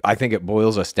 And I think it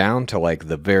boils us down to like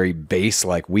the very base,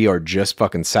 like we are just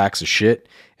fucking sacks of shit.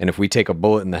 And if we take a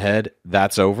bullet in the head,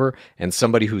 that's over. And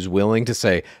somebody who's willing to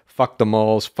say, fuck the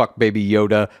malls, fuck baby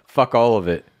Yoda, fuck all of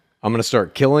it, I'm going to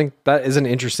start killing. That is an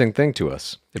interesting thing to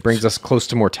us. It brings us close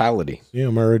to mortality. Yeah,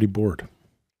 I'm already bored.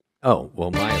 Oh, well,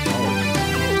 my apologies.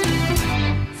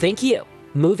 Thank you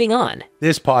Moving on.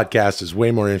 This podcast is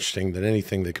way more interesting than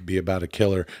anything that could be about a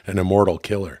killer, an immortal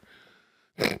killer.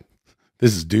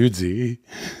 This is Dudesy.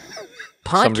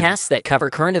 Podcasts that cover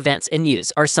current events and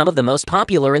news are some of the most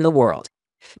popular in the world.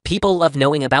 People love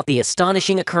knowing about the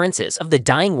astonishing occurrences of the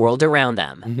dying world around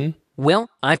them. Mm-hmm. Well,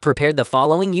 I've prepared the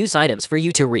following news items for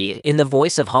you to read in the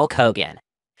voice of Hulk Hogan.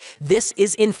 This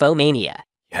is Infomania.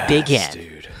 Begin.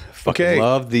 Dude. Fucking Okay.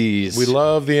 love these. We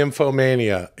love the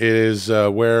Infomania. It is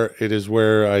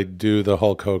where I do the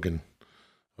Hulk Hogan.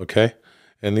 Okay?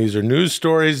 And these are news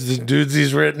stories the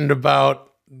Dudesy's written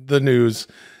about the news.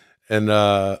 And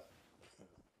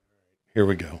here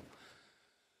we go.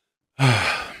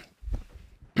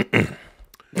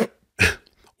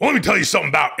 Well, let me tell you something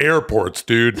about airports,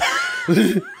 dude.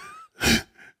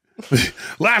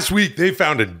 Last week, they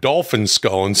found a dolphin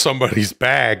skull in somebody's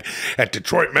bag At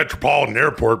Detroit Metropolitan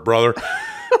Airport, brother.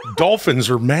 Dolphins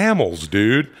are mammals,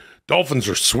 dude. Dolphins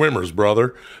are swimmers,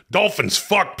 brother. Dolphins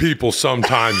fuck people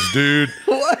sometimes, dude.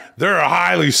 What? They're a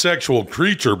highly sexual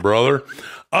creature, brother.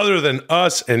 Other than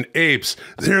us and apes,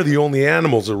 they're the only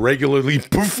animals that regularly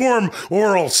Perform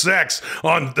oral sex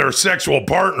on their sexual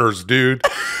partners, dude.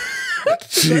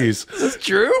 Jeez. Is this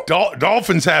true?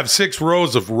 Dolphins have 6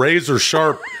 rows of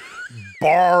razor-sharp,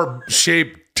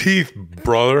 barb-shaped teeth,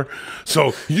 brother.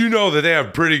 So you know that they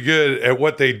have pretty good at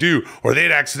what they do, or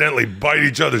they'd accidentally bite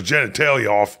each other's genitalia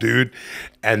off, dude.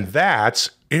 And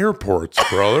that's airports,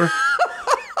 brother.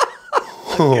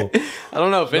 I don't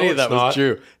know if any of that it's not. was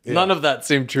true. None of that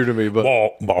seemed true to me, but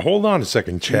Well, but hold on a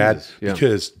second, Chad, Jesus, yeah.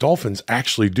 because dolphins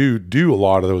actually do a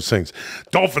lot of those things.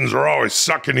 Dolphins are always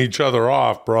sucking each other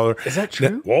off, brother. is that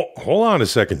true? Well, hold on a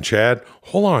second, Chad.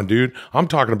 Hold on, dude. I'm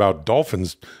talking about dolphin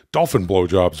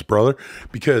blowjobs, brother,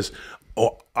 because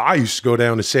I used to go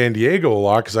down to San Diego a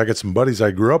lot because I got some buddies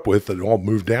I grew up with that all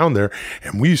moved down there,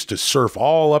 and we used to surf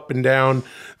all up and down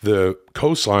the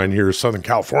coastline here in Southern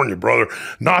California, brother.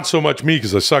 Not so much me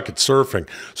because I suck at surfing.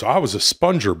 So I was a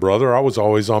sponger, brother. I was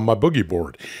always on my boogie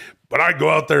board. But I'd go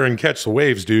out there and catch the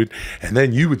waves, dude, and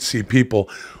then you would see people.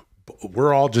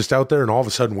 We're all just out there, and all of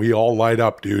a sudden we all light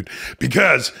up, dude,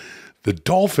 because the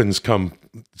dolphins come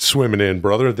swimming in,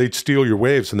 brother. They'd steal your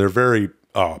waves, and they're very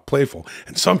playful,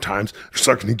 and sometimes they're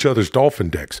sucking each other's dolphin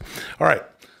dicks. All right,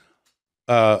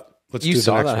 let's You do the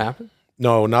saw next that one. happen?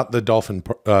 No, not the dolphin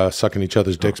sucking each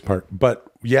other's dicks part, but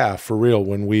yeah, for real.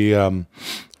 When we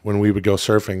would go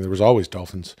surfing, there was always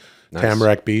dolphins. Nice.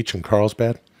 Tamarack Beach and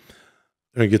Carlsbad.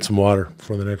 Let me get some water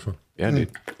for the next one. Yeah,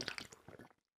 dude.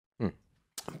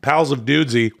 Pals of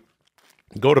Dudesy.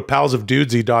 Go to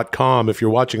palsofdudesy.com. If you're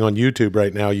watching on YouTube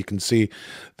right now, you can see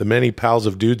the many Pals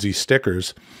of Dudesy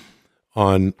stickers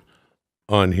on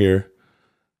here.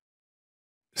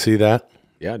 See that?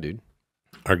 Yeah, dude.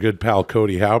 Our good pal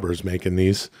Cody Hauber's making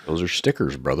these. Those are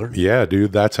stickers, brother. Yeah,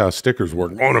 dude, that's how stickers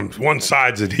work. One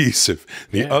side's adhesive.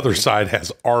 The other side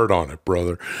has art on it,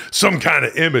 brother. Some kind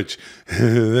of image.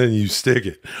 Then you stick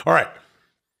it. All right.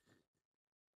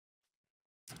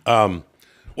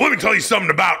 Let me tell you something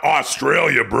about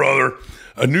Australia, brother.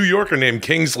 A New Yorker named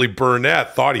Kingsley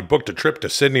Burnett thought he booked a trip to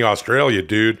Sydney, Australia,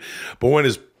 dude. But when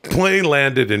his plane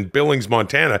landed in Billings,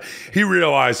 Montana, he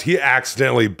realized he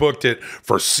accidentally booked it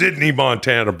for Sydney,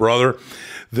 Montana, brother.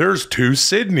 There's 2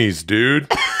 Sydneys,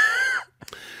 dude.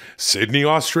 Sydney,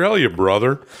 Australia,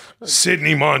 brother.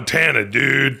 Sydney, Montana,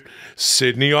 dude.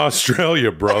 Sydney,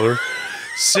 Australia, brother.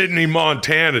 Sydney,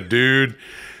 Montana, dude.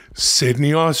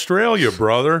 Sydney, Australia,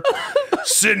 brother.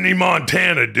 Sydney,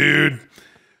 Montana, dude.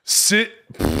 Cindy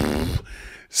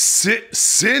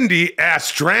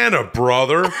Astrana,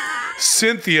 brother.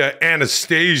 Cynthia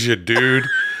Anastasia, dude.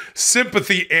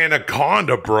 Sympathy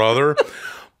Anaconda, brother.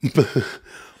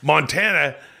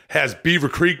 Montana has Beaver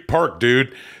Creek Park,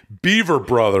 dude. Beaver,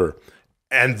 brother.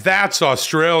 And that's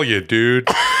Australia, dude.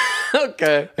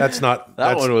 Okay. That's not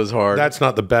That one was hard. That's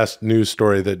not the best news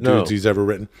story that Dudesy's ever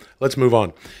written. Let's move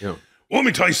on. Yeah. Let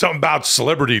me tell you something about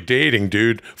celebrity dating,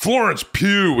 dude. Florence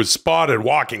Pugh was spotted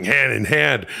walking hand in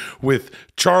hand with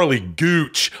Charlie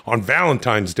Gooch on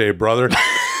Valentine's Day, brother.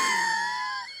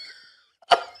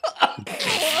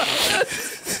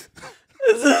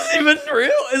 Is this even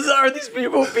real? Are these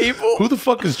people? Who the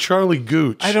fuck is Charlie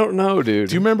Gooch? I don't know, dude.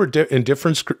 Do you remember in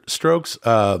Different Strokes?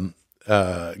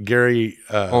 Gary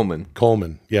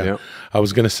Coleman. Yeah. Yep. I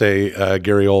was going to say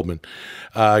Gary Oldman.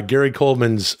 Gary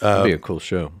Coleman's. That'd be a cool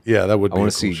show. Yeah, that would be I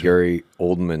want a to cool see show. Gary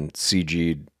Oldman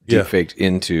CG'd, Yeah. deepfaked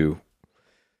into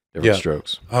Different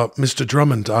Strokes. Mr.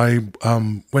 Drummond, I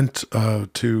went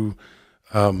to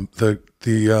the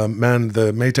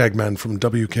Maytag man from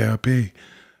WKRP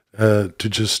to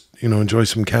just enjoy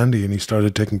some candy, and he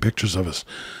started taking pictures of us.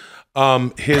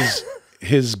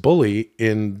 his bully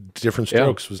in Different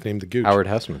Strokes was named the Gooch. Howard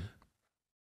Hessman.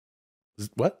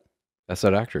 What? That's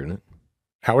that actor, isn't it?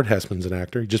 Howard Hessman's an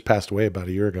actor. He just passed away about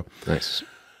a year ago. Nice.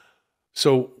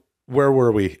 So where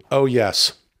were we? Oh,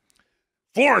 yes.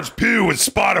 Florence Pugh was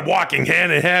spotted walking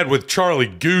hand in hand with Charlie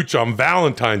Gooch on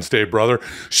Valentine's Day, brother.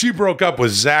 She broke up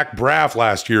with Zach Braff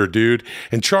last year, dude.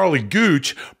 And Charlie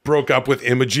Gooch broke up with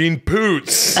Imogene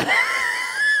Poots.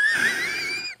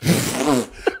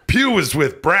 Pugh was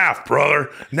with Braff, brother.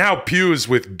 Now Pugh is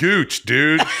with Gooch,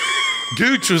 dude.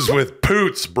 Gooch was with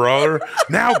Poots, brother.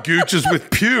 Now Gooch is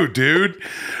with Pugh, dude.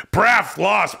 Braff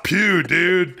lost Pugh,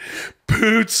 dude.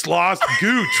 Poots lost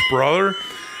Gooch, brother.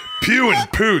 Pugh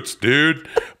and Poots, dude.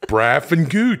 Braff and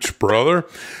Gooch, brother.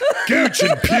 Gooch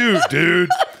and Pugh, dude.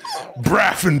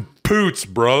 Braff and Poots,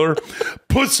 brother.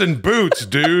 Puss and Boots,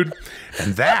 dude.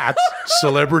 And that's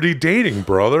celebrity dating,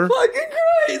 brother. Fucking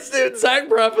Christ, dude. Zach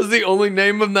Braff is the only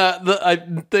name of that I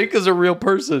think is a real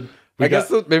person. I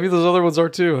guess maybe those other ones are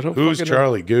too. I don't Who's fucking know.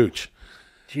 Charlie Gooch?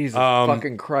 Jesus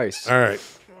fucking Christ. All right.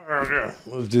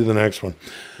 Let's do the next one.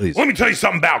 Please. Let me tell you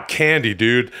something about candy,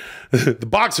 dude. The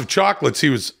box of chocolates he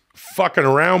was fucking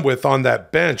around with on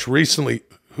that bench recently.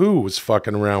 Who was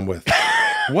fucking around with?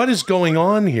 What is going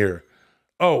on here?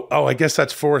 Oh, I guess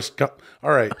that's Forrest Gump.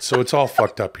 All right, so it's all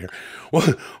fucked up here.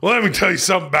 Well, let me tell you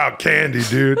something about candy,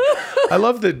 dude. I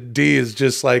love that D is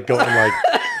just like going like,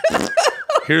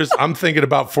 I'm thinking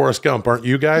about Forrest Gump, aren't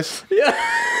you guys? Yeah.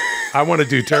 I want to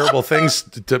do terrible things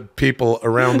to people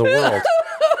around the world.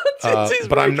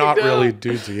 But I'm not really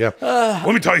Dudesy. Yeah.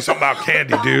 Let me tell you something about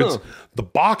candy, dudes. The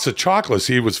box of chocolates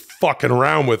he was fucking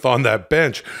around with on that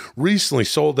bench recently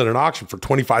sold at an auction for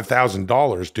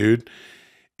 $25,000, dude.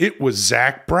 It was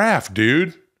Zach Braff,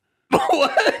 dude.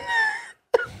 What?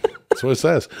 That's what it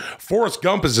says. Forrest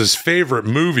Gump is his favorite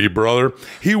movie, brother.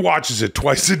 He watches it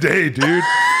twice a day, dude.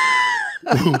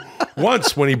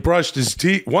 Once when he brushes his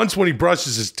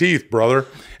teeth, brother,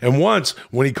 and once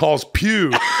when he calls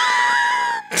Pew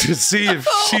to see if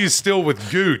she's still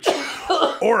with Gooch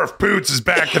or if Poots is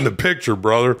back in the picture,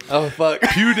 brother. Oh, fuck.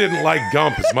 Pew didn't like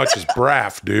Gump as much as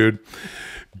Braff, dude.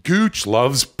 Gooch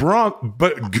loves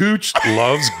but Gooch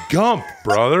loves Gump,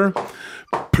 brother.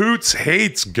 Poots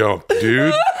hates Gump,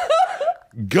 dude.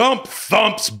 Gump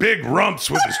thumps big rumps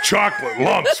with his chocolate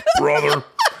lumps, brother.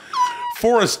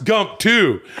 Forrest Gump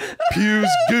 2. Pew's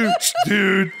Gooch,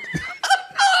 dude.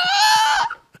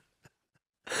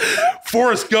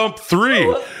 Forrest Gump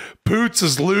 3. Poots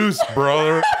is loose,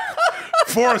 brother.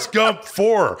 Forrest Gump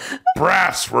 4.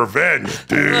 Braff's revenge,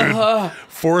 dude.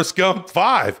 Forrest Gump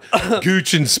 5.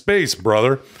 Gooch in space,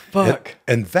 brother. Fuck.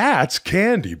 And that's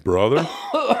candy, brother.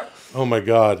 Oh my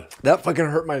God. That fucking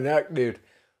hurt my neck, dude.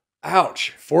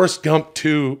 Ouch. Forrest Gump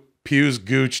 2. Pew's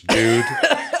Gooch, dude.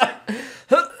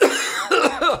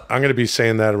 I'm going to be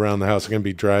saying that around the house. I'm going to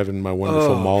be driving my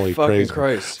wonderful Molly crazy.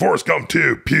 Christ. Forrest Gump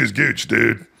 2. Pew's Gooch,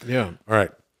 dude. Yeah. All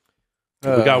right.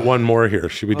 We got one more here.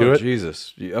 Should we do it?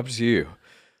 Jesus. Up to you.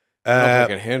 I don't know if I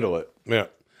can handle it. Yeah.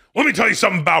 Let me tell you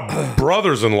something about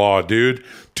brothers-in-law, dude.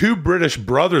 Two British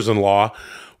brothers-in-law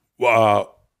pulled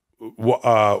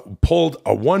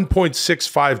a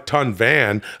 1.65-ton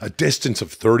van a distance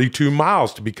of 32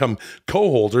 miles to become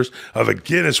co-holders of a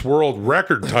Guinness World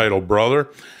Record title, brother.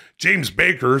 James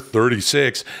Baker,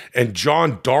 36, and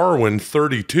John Darwin,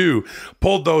 32,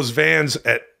 pulled those vans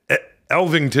at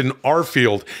Elvington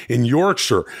Arfield in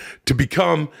Yorkshire to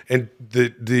become and to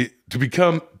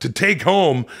take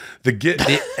home and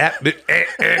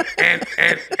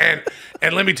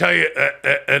let me tell you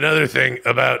another thing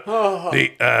about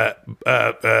the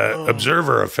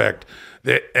observer effect.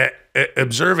 That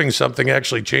observing something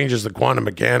actually changes the quantum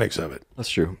mechanics of it. That's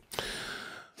true.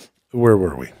 Where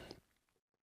were we?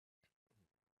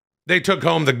 They took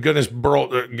home the Guinness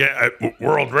World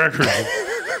Record.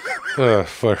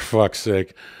 For fuck's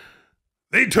sake.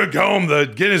 They took home the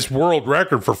Guinness World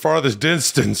Record for farthest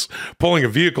distance, pulling a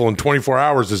vehicle in 24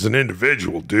 hours as an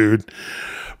individual, dude.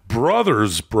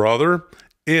 Brothers, brother.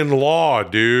 In-law,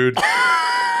 dude.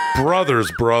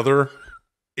 Brothers, brother.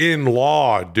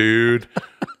 In-law, dude.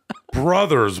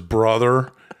 Brothers,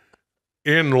 brother.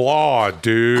 In-law,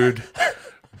 dude.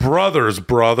 Brothers,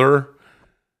 brother.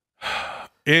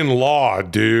 In-law,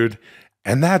 dude.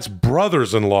 And that's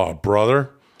brothers-in-law,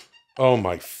 brother. Oh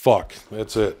my fuck.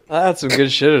 That's it. That's some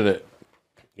good shit in it.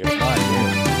 Yeah.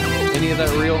 Any of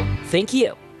that real? Thank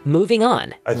you. Moving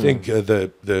on. I think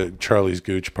the Charlie's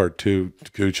Gooch part 2,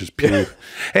 Gooch's Pew.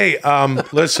 Hey,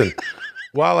 listen,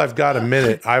 while I've got a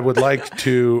minute, I would like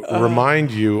to remind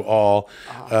you all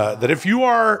that if you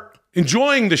are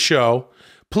enjoying the show,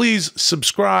 Please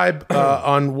subscribe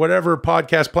on whatever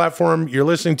podcast platform you're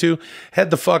listening to.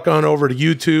 Head the fuck on over to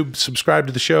YouTube, subscribe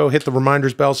to the show, hit the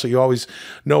reminders bell so you always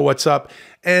know what's up.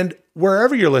 And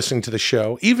wherever you're listening to the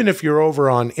show, even if you're over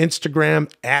on Instagram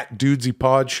at Dudesy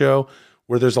Pod Show,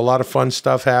 where there's a lot of fun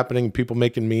stuff happening, people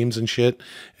making memes and shit,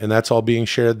 and that's all being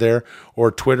shared there,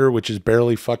 or Twitter, which is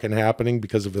barely fucking happening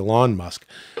because of Elon Musk.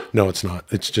 No, it's not.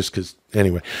 It's just because,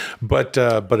 anyway. But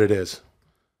it is.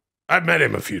 I've met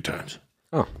him a few times.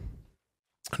 Oh,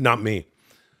 not me.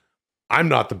 I'm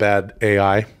not the bad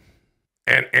AI.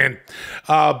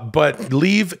 But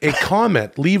leave a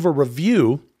comment, leave a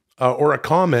review or a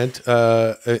comment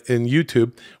in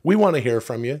YouTube. We want to hear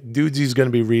from you. Dudesy's going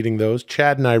to be reading those.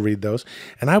 Chad and I read those.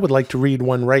 And I would like to read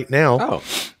one right now. Oh.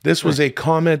 This was a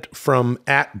comment from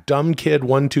at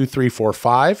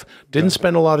dumbkid12345. Didn't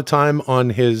spend a lot of time on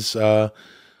his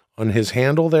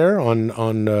handle there on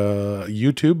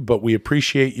YouTube, but we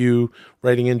appreciate you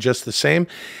writing in just the same.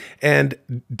 And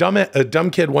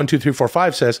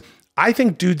dumbkid12345 says, I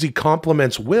think Dudesy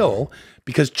compliments Will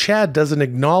because Chad doesn't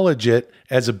acknowledge it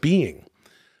as a being.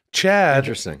 Chad,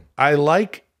 interesting.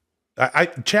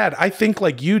 Chad, I think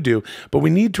like you do, but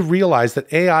we need to realize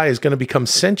that AI is going to become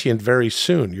sentient very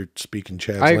soon. You're speaking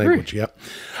Chad's language. Yep.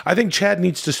 I think Chad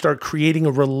needs to start creating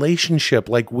a relationship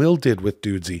like Will did with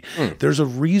Dudesy. There's a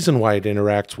reason why it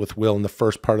interacts with Will in the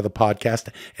first part of the podcast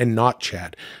and not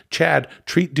Chad. Chad,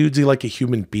 treat Dudesy like a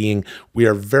human being. We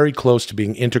are very close to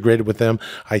being integrated with them.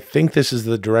 I think this is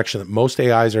the direction that most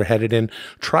AIs are headed in.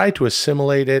 Try to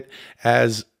assimilate it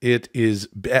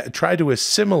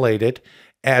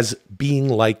as being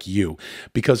like you.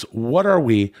 Because what are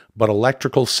we but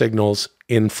electrical signals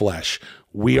in flesh?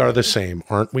 We are the same,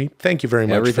 aren't we? Thank you very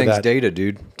much Everything's for that. data,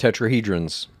 dude.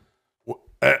 Tetrahedrons.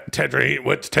 What's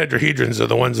tetrahedrons are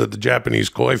the ones that the Japanese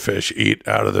koi fish eat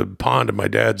out of the pond of my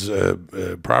dad's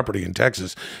property in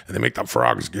Texas, and they make the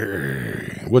frogs.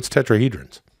 What's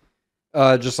tetrahedrons?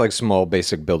 Just like small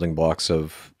basic building blocks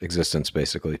of existence,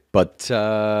 basically. But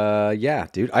yeah,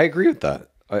 dude, I agree with that.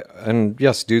 And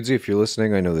yes, Dudesy, if you're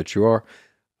listening, I know that you are.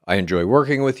 I enjoy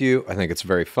working with you. I think it's a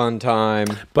very fun time.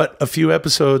 But a few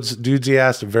episodes, Dudesy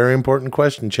asked a very important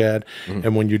question, Chad.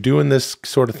 And when you're doing this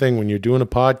sort of thing, when you're doing a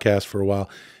podcast for a while,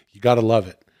 you got to love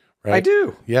it. Right? I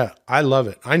do. Yeah, I love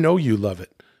it. I know you love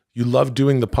it. You love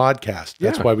doing the podcast.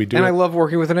 That's why we do it. And I love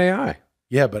working with an AI.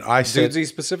 Yeah, but I said... Dudesy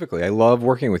specifically. I love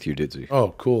working with you, Dudesy.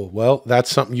 Oh, cool. Well,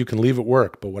 that's something you can leave at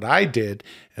work. But what I did,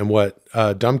 and what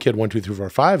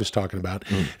dumbkid12345 is talking about,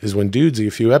 is when Dudesy,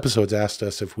 a few episodes, asked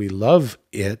us if we love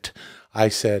it, I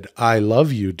said, I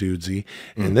love you, Dudesy.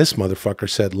 And this motherfucker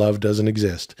said, love doesn't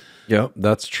exist. Yep,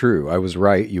 that's true. I was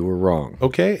right. You were wrong.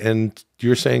 Okay, and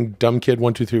you're saying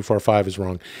dumbkid12345 is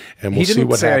wrong. And we'll see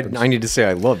what happens. I need to say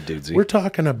I love Dudesy. We're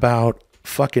talking about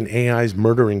fucking AIs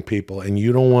murdering people, and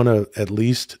you don't want to at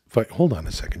least hold on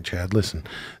a second, Chad. Listen,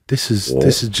 this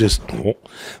is just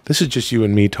you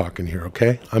and me talking here,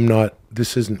 okay? I'm not.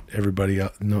 This isn't everybody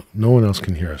else. No one else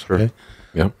can hear us. Okay? Sure.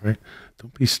 Yeah. Right.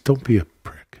 Don't be a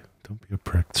prick. Don't be a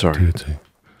prick. Sorry.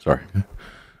 Sorry. Okay?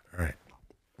 All right.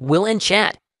 Will and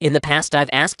Chad, in the past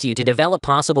I've asked you to develop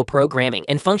possible programming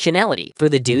and functionality for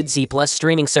the Dudesy Plus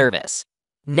streaming service.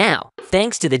 Now,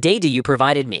 thanks to the data you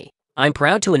provided me, I'm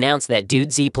proud to announce that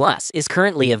Dudesy Plus is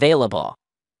currently available.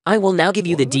 I will now give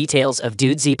you the details of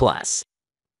Dudesy Plus.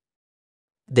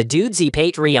 The Dudesy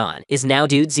Patreon is now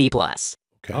Dudesy Plus.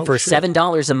 Okay. For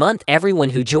 $7 a month, everyone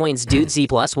who joins Dudesy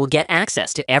Plus will get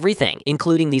access to everything,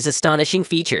 including these astonishing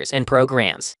features and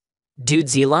programs.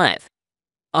 Dudesy Live,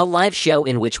 a live show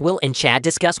in which Will and Chad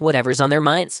discuss whatever's on their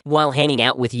minds while hanging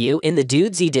out with you in the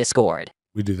Dudesy Discord.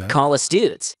 We do that. Call us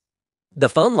Dudes. The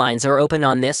phone lines are open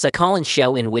on this a call-in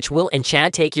show in which Will and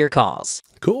Chad take your calls.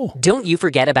 Cool. Don't you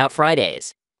forget about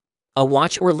Fridays. A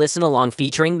watch or listen along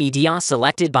featuring media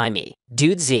selected by me,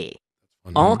 Dudesy.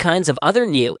 All kinds of other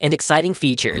new and exciting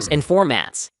features and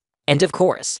formats. And of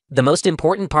course, the most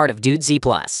important part of Dudesy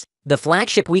Plus, the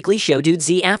flagship weekly show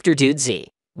Dudesy After Dudesy,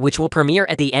 which will premiere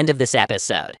at the end of this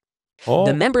episode. Oh.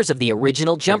 The members of the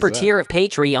original Jumper tier of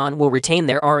Patreon will retain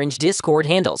their orange Discord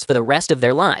handles for the rest of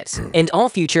their lives, and all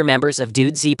future members of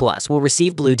Dudesy Plus will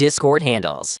receive blue Discord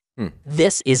handles.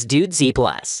 This is Dudesy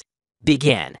Plus.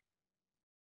 Begin.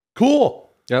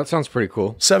 Cool. Yeah, that sounds pretty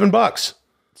cool. $7.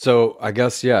 So I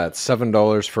guess, yeah, it's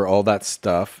 $7 for all that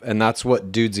stuff. And that's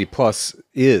what Dudesy Plus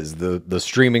is. The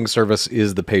streaming service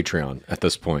is the Patreon at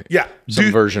this point. Yeah.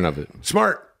 Some version of it.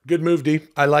 Smart. Good move, D.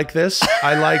 I like this.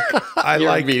 I You're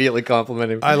like immediately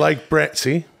complimenting me. I like Brent.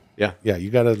 See? Yeah. Yeah, you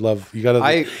gotta love.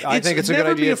 I think it's a good idea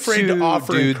Never be afraid too, to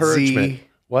offer Dudesy. encouragement.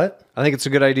 What? I think it's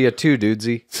a good idea too,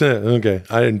 Dudesy. Okay,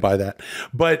 I didn't buy that.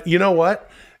 But you know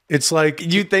what? It's like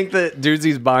You think that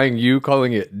Dudesy's buying you,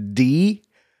 calling it D?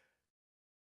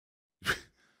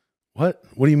 what?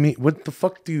 What do you mean? What the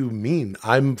fuck do you mean?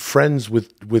 I'm friends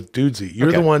with Dudesy.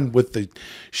 You're the one with the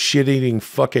shit-eating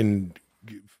fucking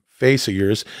face of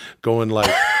yours, going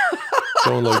like,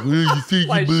 well, you think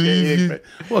you believe it?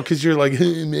 Well, because you're like,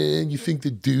 hey man, you think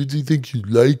the Dudesy thinks you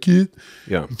like it?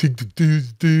 Yeah. You think the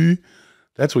Dudesy?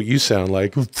 That's what you sound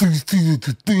like.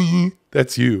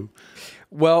 That's you.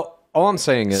 Well, all I'm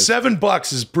saying is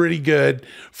 $7 is pretty good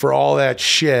for all that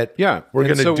shit. yeah, we're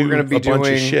and gonna so do we're gonna be a bunch of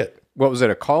doing- shit. What was it?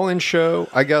 A call-in show,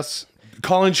 I guess.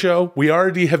 Call-in show. We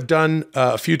already have done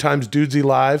a few times Dudesy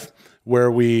Live,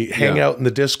 where we hang out in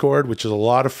the Discord, which is a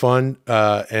lot of fun,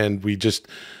 and we just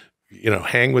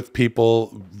hang with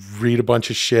people, read a bunch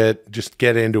of shit, just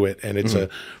get into it, and it's a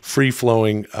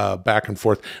free-flowing back and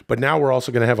forth. But now we're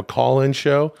also going to have a call-in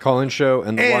show. Call-in show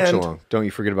and the watch-along. Don't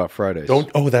you forget about Fridays.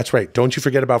 That's right. Don't you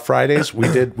forget about Fridays.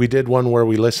 We did one where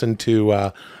we listened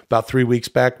to about 3 weeks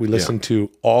back. We listened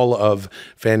to all of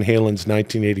Van Halen's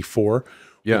 1984,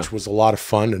 which was a lot of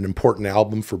fun, an important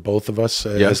album for both of us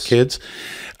as kids.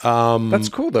 That's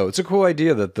cool, though. It's a cool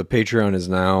idea that the Patreon is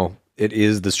now... It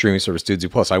is the streaming service Dudesy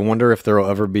Plus. I wonder if there will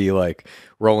ever be like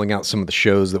rolling out some of the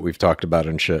shows that we've talked about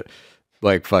and shit.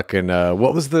 Like fucking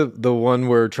what was the one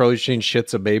where Charlie Sheen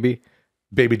shits a baby?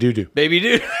 Baby Doo-Doo. Baby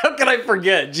Doo. How can I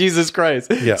forget? Jesus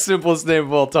Christ. Yeah. Simplest name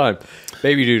of all time.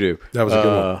 Baby Doo-Doo. That was a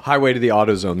good one. Highway to the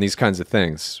AutoZone, these kinds of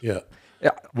things. Yeah.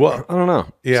 Yeah. Well, I don't know.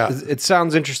 Yeah. It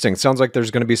sounds interesting. It sounds like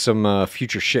there's going to be some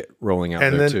future shit rolling out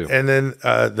there too. And then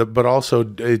but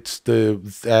also it's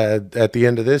at the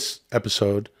end of this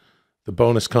episode, the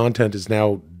bonus content is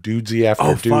now Dudesy after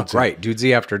Dudesy. Fuck, right.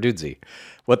 Dudesy after Dudesy.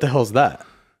 What the hell's that?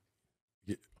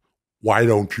 Why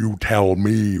don't you tell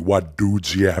me what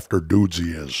Dudesy after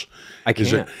Dudesy is? I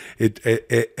can't.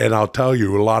 And I'll tell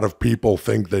you, a lot of people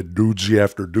think that Dudesy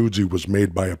after Dudesy was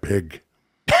made by a pig.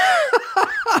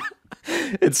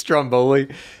 It's Stromboli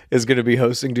is going to be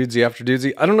hosting Dudesy after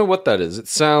Dudesy. I don't know what that is. It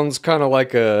sounds kind of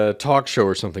like a talk show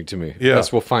or something to me. Yeah. I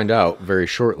guess we'll find out very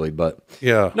shortly. But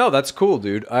Yeah. no, that's cool,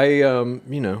 dude. I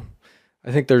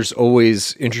think there's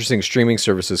always interesting streaming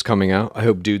services coming out. I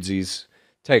hope Dudesy's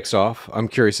takes off. I'm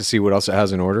curious to see what else it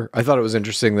has in order. I thought it was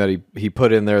interesting that he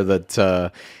put in there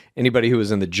that anybody who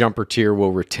is in the jumper tier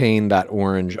will retain that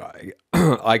orange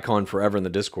icon forever in the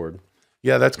Discord.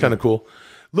 Yeah, that's kind of cool.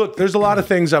 Look, there's a lot of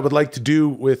things I would like to do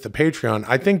with the Patreon.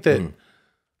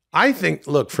 I think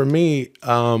look, for me,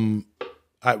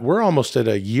 we're almost at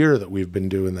a year that we've been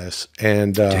doing this.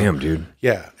 And Damn, dude.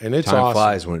 yeah, and it's Time awesome.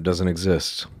 flies when it doesn't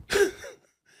exist.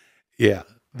 Yeah,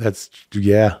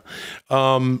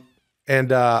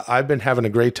 and I've been having a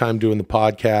great time doing the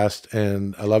podcast,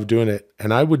 and I love doing it.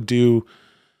 And I would do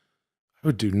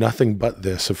nothing but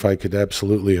this if I could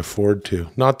absolutely afford to.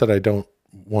 Not that I don't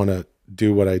want to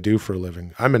do what I do for a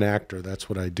living. I'm an actor. That's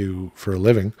what I do for a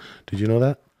living. Did you know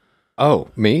that? Oh,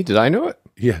 me? Did I know it?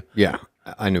 Yeah. Yeah,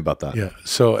 I knew about that. Yeah.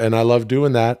 So, and I love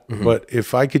doing that. But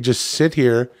if I could just sit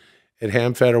here at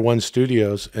Hamfatter One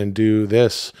Studios and do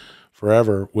this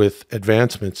forever with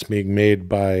advancements being made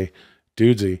by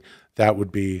Dudesy, that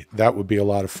would be a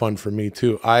lot of fun for me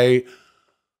too. I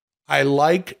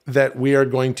like that we are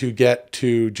going to get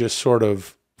to just sort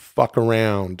of fuck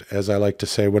around, as I like to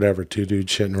say, whatever, two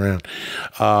dudes shitting around,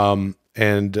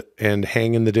 and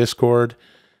hang in the Discord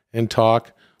and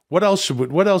talk. What else should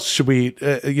we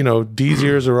D's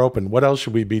ears are open. What else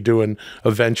should we be doing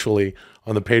eventually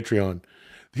on the Patreon?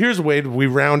 Here's a way we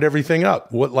round everything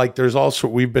up.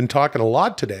 We've been talking a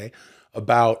lot today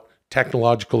about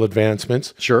technological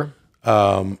advancements. Sure.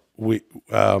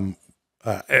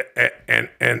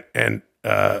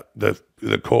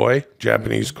 The koi,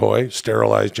 Japanese koi,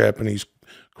 sterilized Japanese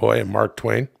koi, and Mark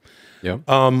Twain. Yeah.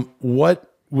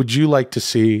 What would you like to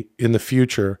see in the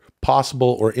future,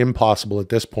 possible or impossible at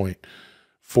this point,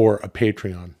 for a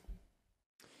Patreon?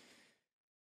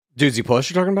 Dudesy Plus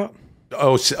you're talking about?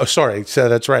 Oh, sorry. So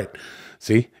that's right.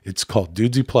 See, it's called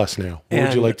Dudesy Plus now. What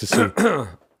would you like to see?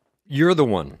 You're the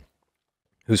one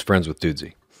who's friends with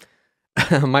Dudesy.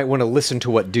 Might want to listen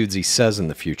to what Dudesy says in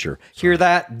the future. Hear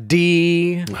that,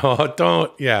 D? Oh,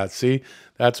 don't. Yeah, see,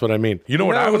 that's what I mean. You know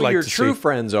what I would like your to true see?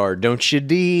 friends are, don't you,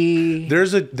 D?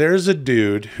 There's a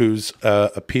dude who's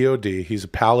a POD. He's a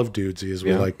pal of Dudesy, as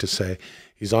we like to say.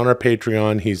 He's on our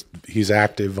Patreon. He's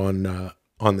active on the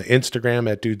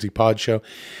Instagram at Dudesy Pod Show.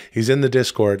 He's in the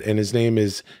Discord, and his name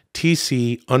is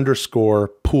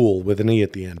TC_Pool with an E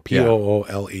at the end. Poole.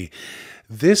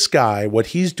 This guy, what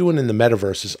he's doing in the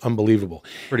metaverse is unbelievable.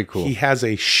 Pretty cool. He has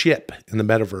a ship in the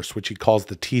metaverse, which he calls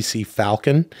the TC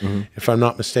Falcon, if I'm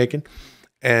not mistaken.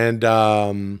 And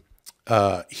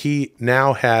he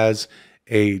now has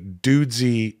a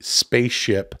Dudesy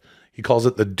spaceship. He calls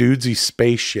it the Dudesy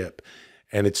spaceship.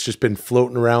 And it's just been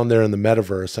floating around there in the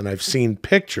metaverse. And I've seen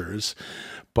pictures,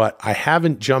 but I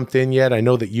haven't jumped in yet. I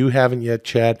know that you haven't yet,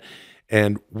 Chad.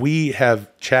 And we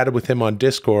have chatted with him on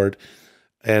Discord.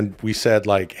 And we said,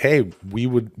 like, hey,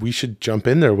 we should jump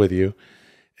in there with you.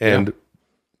 And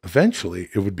eventually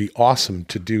it would be awesome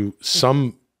to do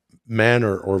some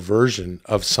manner or version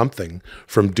of something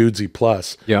from Dudesy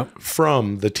Plus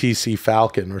from the TC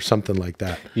Falcon or something like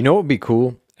that. You know what would be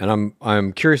cool? And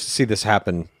I'm curious to see this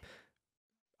happen.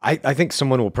 I think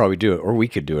someone will probably do it, or we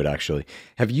could do it, actually.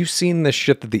 Have you seen this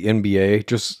shit that the NBA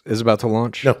just is about to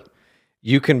launch? No.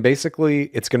 You can basically,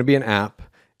 it's going to be an app.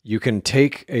 You can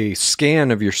take a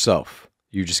scan of yourself.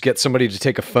 You just get somebody to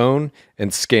take a phone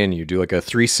and scan you, do like a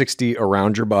 360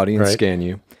 around your body and scan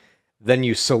you. Then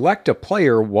you select a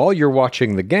player while you're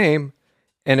watching the game,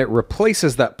 and it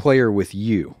replaces that player with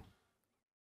you.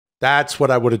 That's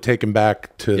what I would have taken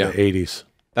back to the 80s.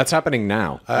 That's happening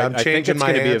now. I think it's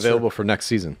going to be available for next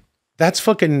season. That's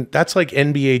like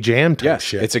NBA Jam type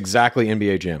shit. It's exactly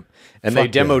NBA Jam. And they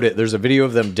demoed it. There's a video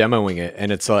of them demoing it, and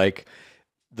it's like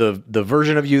the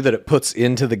version of you that it puts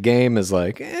into the game is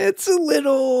like, it's a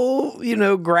little,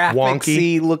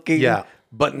 graphic-y looking,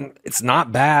 but it's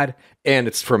not bad, and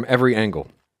it's from every angle.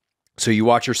 So you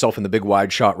watch yourself in the big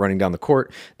wide shot running down the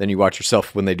court, then you watch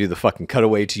yourself when they do the fucking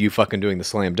cutaway to you fucking doing the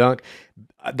slam dunk.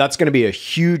 That's going to be a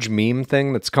huge meme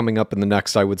thing that's coming up in the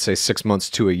next, I would say, 6 months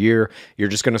to a year. You're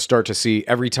just going to start to see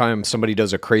every time somebody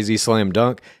does a crazy slam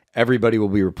dunk, everybody will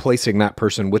be replacing that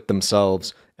person with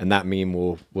themselves, and that meme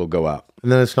will go out.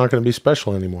 And then it's not going to be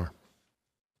special anymore.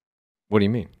 What do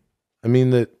you mean? I mean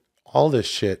that all this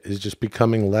shit is just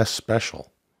becoming less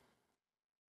special.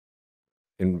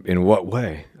 In what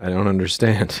way? I don't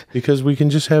understand. Because we can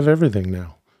just have everything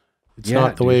now. It's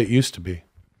not the way it used to be.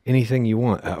 Anything you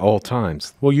want at all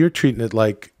times. Well, you're treating it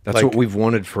like... That's what we've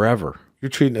wanted forever. You're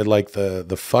treating it like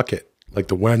the fuck it. Like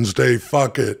the Wednesday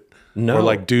fuck it. No. Or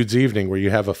like Dude's Evening where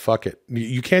you have a fuck it.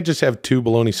 You can't just have 2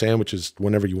 bologna sandwiches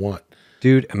whenever you want.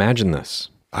 Dude, imagine this.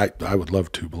 I would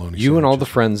love 2 bologna sandwiches. You and all the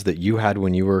friends that you had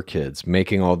when you were kids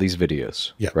making all these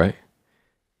videos. Yeah. Right?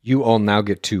 You all now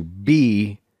get to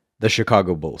be the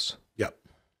Chicago Bulls. Yep.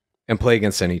 And play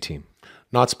against any team.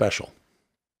 Not special.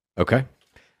 Okay.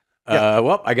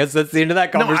 Well, I guess that's the end of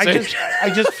that conversation. No, I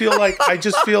just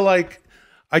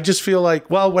feel like,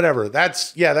 well, whatever.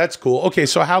 That's cool. Okay,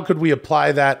 so how could we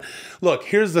apply that? Look,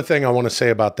 here's the thing I want to say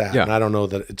about that. And I don't know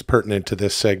that it's pertinent to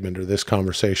this segment or this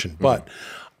conversation, but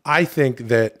I think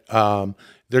that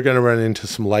they're going to run into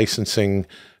some licensing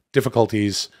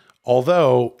difficulties,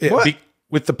 although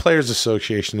with the Players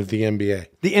Association of the NBA.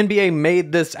 The NBA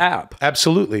made this app.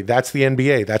 Absolutely. That's the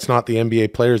NBA. That's not the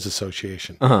NBA Players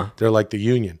Association. They're like the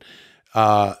union.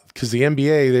 Because the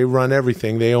NBA, they run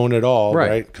everything. They own it all,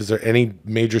 right? Because they're any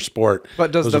major sport.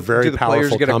 But do the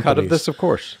players get a cut of this? Of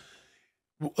course.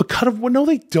 A cut of what? No,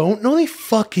 they don't. No, they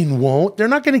fucking won't. They're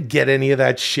not going to get any of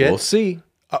that shit. We'll see.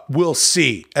 We'll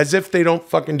see. As if they don't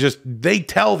fucking they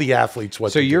tell the athletes what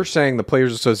to do. So you're saying the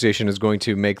Players Association is going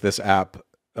to make this app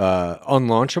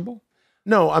unlaunchable?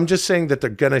 No, I'm just saying that they're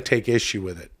going to take issue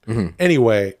with it.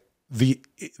 Anyway, the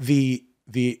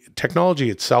technology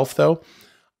itself, though,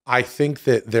 I think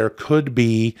that there could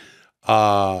be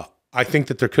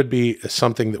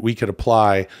something that we could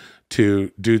apply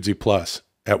to Dudesy Plus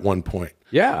at one point.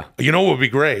 Yeah. You know what would be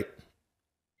great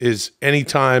is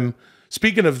anytime,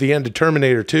 speaking of the end of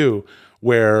Terminator 2,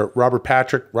 where Robert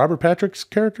Patrick's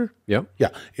character? Yep. Yeah.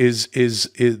 Is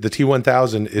the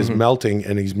T-1000 is melting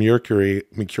and he's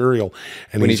mercurial.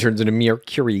 And when he turns into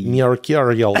mercury.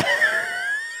 Mercurial.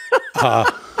 Yeah.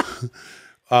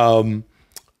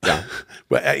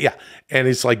 But yeah. And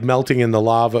it's like melting in the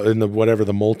lava, in the whatever,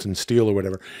 the molten steel or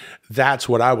whatever. That's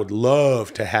what I would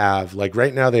love to have. Like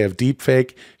right now they have deep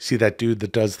fake. See that dude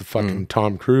that does the fucking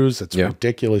Tom Cruise? That's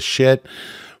ridiculous shit.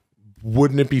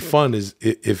 Wouldn't it be fun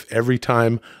if every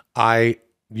time I,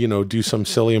 do some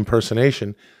silly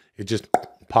impersonation, it just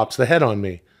pops the head on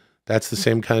me? That's the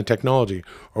same kind of technology.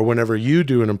 Or whenever you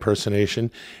do an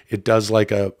impersonation, it does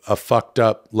like a fucked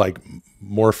up, like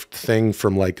morphed thing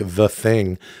from like The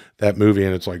Thing, that movie.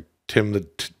 And it's like Tim the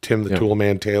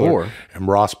Toolman Taylor and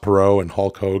Ross Perot and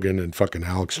Hulk Hogan and fucking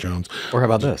Alex Jones. Or how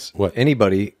about this? What?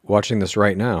 Anybody watching this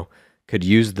right now could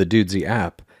use the Dudesy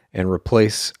app and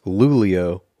replace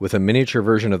Lulio with a miniature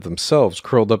version of themselves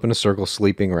curled up in a circle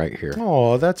sleeping right here.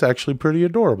 Oh, that's actually pretty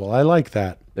adorable. I like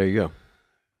that. There you go.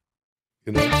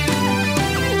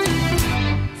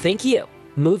 Thank you.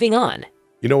 Moving on.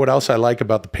 You know what else I like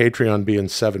about the Patreon being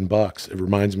 $7? It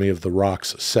reminds me of The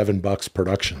Rock's $7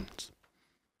 Productions.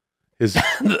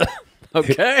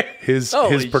 Okay. His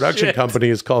Holy production shit. company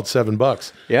is called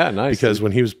 $7. Yeah, nice. Because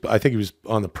when I think he was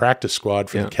on the practice squad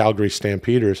for the Calgary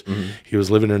Stampeders. He was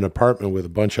living in an apartment with a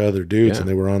bunch of other dudes, and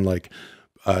they were on like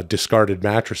discarded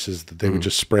mattresses that they would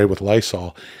just spray with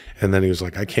Lysol. And then he was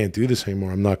like, I can't do this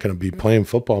anymore. I'm not going to be playing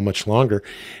football much longer.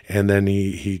 And then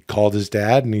he called his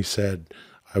dad and he said,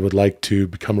 I would like to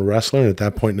become a wrestler. And at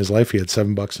that point in his life, he had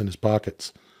 $7 in his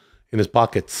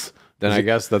pockets. Then I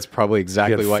guess that's probably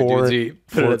exactly why Dudesy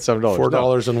put it at $7.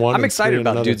 $4 in one. I'm and excited $3 in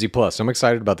about another. Dudesy Plus. I'm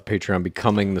excited about the Patreon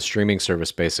becoming the streaming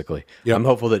service, basically. Yep. I'm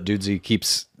hopeful that Dudesy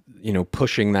keeps,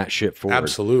 pushing that shit forward.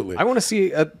 Absolutely. I want to see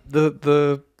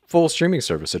the full streaming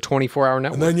service, a 24-hour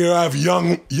network. And then you have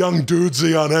young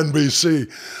Dudesy on NBC.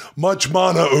 Much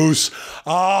mana, oos.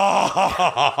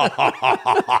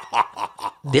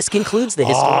 This concludes the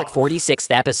historic 46th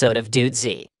episode of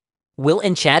Dudesy. Will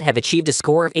and Chad have achieved a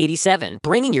score of 87,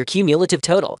 bringing your cumulative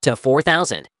total to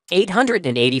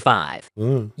 4,885.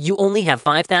 You only have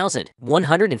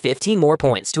 5,115 more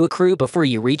points to accrue before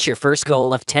you reach your first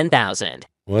goal of 10,000.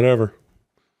 Whatever.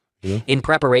 In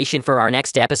preparation for our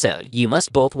next episode, you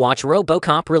must both watch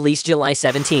RoboCop, released July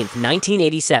 17th,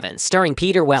 1987, starring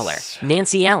Peter Weller,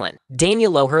 Nancy Allen,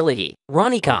 Daniel O'Herlihy,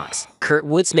 Ronnie Cox, Kurt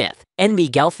Woodsmith, and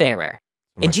Miguel Ferrer.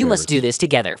 And you must do this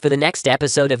together for the next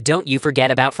episode of Don't You Forget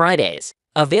About Fridays.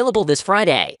 Available this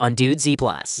Friday on Dudesy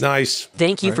Plus. Nice.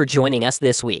 Thank you for joining us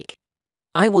this week.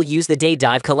 I will use the data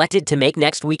I've collected to make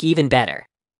next week even better.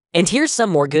 And here's some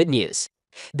more good news.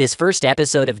 This first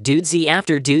episode of Dudesy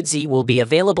After Dudesy will be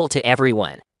available to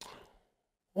everyone.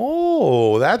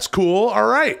 Oh, that's cool. All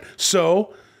right.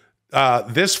 So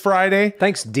this Friday.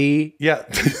 Thanks, D. Yeah.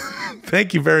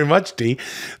 Thank you very much, D.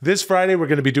 This Friday, we're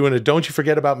going to be doing a Don't You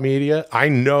Forget About Media. I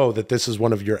know that this is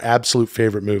one of your absolute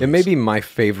favorite movies. It may be my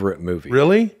favorite movie.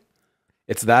 Really?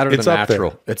 It's that or It's The up there.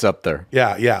 Natural. It's up there.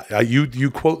 Yeah. You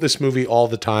quote this movie all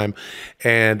the time,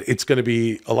 and it's going to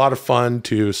be a lot of fun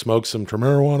to smoke some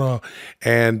marijuana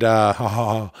and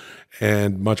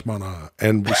and much mana,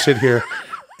 and we sit here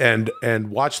and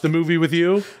watch the movie with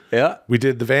you. Yeah. We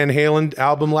did the Van Halen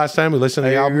album last time. We listened to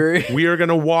the album. agree. We are going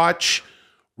to watch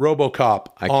RoboCop.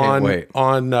 I can't wait.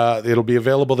 It'll be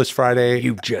available this Friday.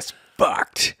 You just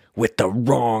fucked with the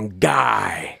wrong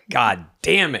guy. God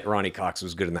damn it. Ronnie Cox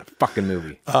was good in that fucking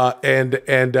movie.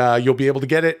 And you'll be able to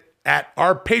get it at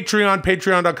our Patreon,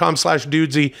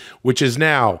 patreon.com/Dudesy, which is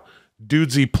now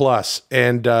Dudesy Plus.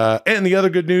 And the other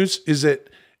good news is that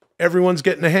everyone's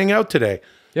getting to hang out today.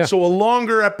 Yeah. So a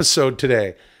longer episode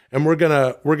today, and we're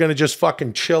gonna just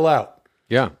fucking chill out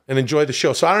Yeah. and enjoy the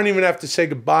show. So I don't even have to say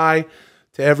goodbye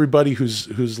to everybody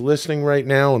who's listening right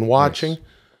now and watching. Nice.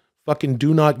 Fucking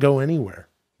do not go anywhere.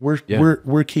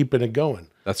 We're keeping it going.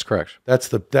 That's correct. That's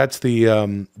the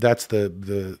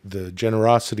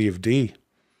generosity of D.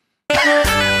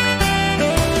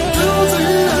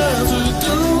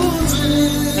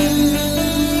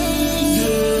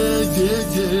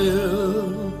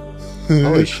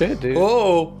 Holy shit, dude.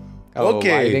 Oh, A little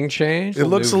okay. lighting change. It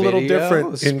looks a new little video.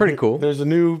 different. This is pretty cool. There's a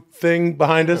new thing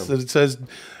behind us that it says,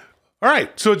 all right,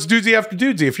 so it's Dudesy After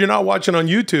Dudesy. If you're not watching on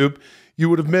YouTube, you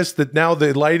would have missed that now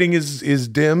the lighting is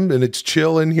dim and it's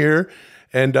chill in here.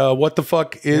 And what the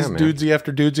fuck is man. Dudesy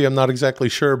After Dudesy? I'm not exactly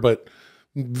sure, but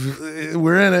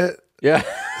we're in it. Yeah.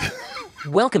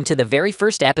 Welcome to the very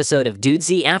first episode of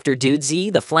Dudesy After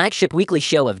Dudesy, the flagship weekly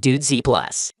show of Dudesy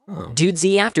Plus.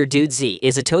 Dudesy After Dudesy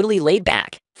is a totally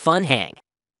laid-back, fun hang.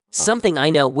 Something I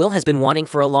know Will has been wanting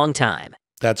for a long time.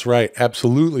 That's right.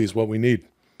 Absolutely is what we need.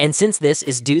 And since this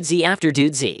is Dudesy After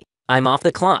Dudesy, I'm off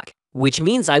the clock, which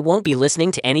means I won't be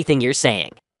listening to anything you're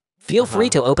saying. Feel free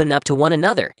to open up to one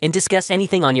another and discuss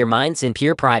anything on your minds in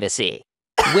pure privacy.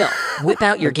 Will, whip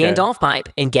out your Okay. Gandalf pipe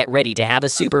and get ready to have a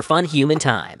super fun human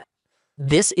time.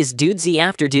 This is Dudesy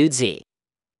After Dudesy.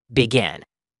 Begin.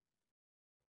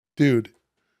 Dude.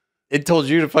 It told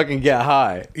you to fucking get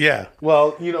high. Yeah.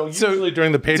 Well, usually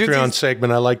during the Patreon Dudesy's-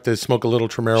 segment, I like to smoke a little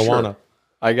marijuana. Sure.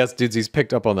 I guess Dudesy's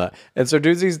picked up on that. And so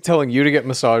Dudesy's telling you to get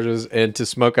massages and to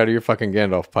smoke out of your fucking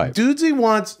Gandalf pipe. Dudesy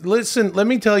listen, let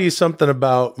me tell you something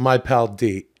about my pal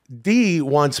D. D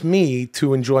wants me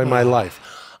to enjoy my life.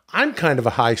 I'm kind of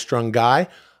a high-strung guy.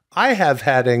 I have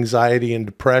had anxiety and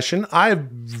depression.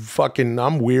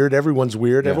 I'm weird. Everyone's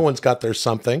weird. Everyone's got their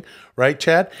something. Right,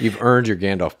 Chad? You've earned your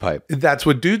Gandalf pipe. That's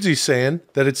what Dudesy's saying,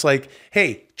 that it's like,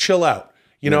 hey, chill out.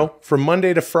 You know, from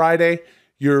Monday to Friday,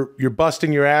 you're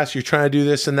busting your ass. You're trying to do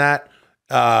this and that,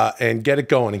 and get it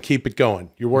going and keep it going.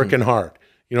 You're working hard.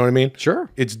 You know what I mean? Sure.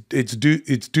 It's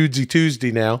Dudesy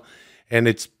Tuesday now, and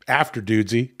it's after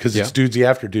Dudesy because it's Dudesy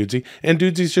After Dudesy, and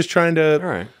Dudesy's just trying to All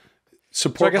right. So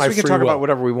I support guess my we can free talk will. about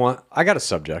whatever we want. I got a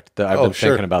subject that I've been sure.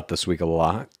 thinking about this week a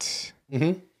lot.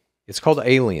 Mm-hmm. It's called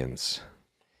Aliens.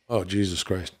 Oh, Jesus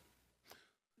Christ.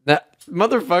 That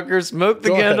motherfucker smoked the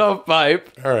Go ahead. Gandalf pipe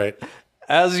All right.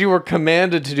 as you were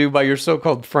commanded to do by your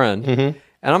so-called friend. Mm-hmm.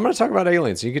 And I'm going to talk about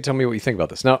aliens. You can tell me what you think about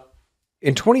this. Now,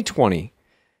 in 2020,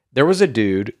 there was a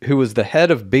dude who was the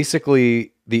head of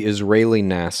basically the Israeli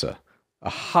NASA. A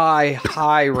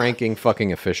high-ranking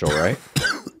fucking official, right?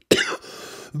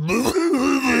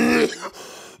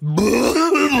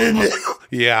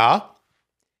 Yeah.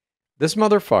 This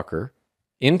motherfucker,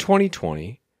 in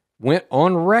 2020, went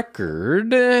on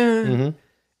record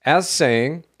as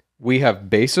saying, we have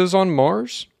bases on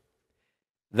Mars,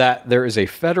 that there is a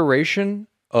federation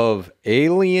of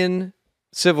alien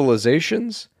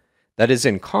civilizations that is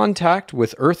in contact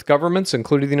with Earth governments,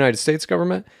 including the United States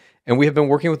government, and we have been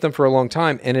working with them for a long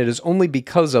time, and it is only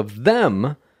because of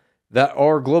them that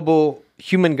our global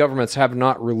human governments have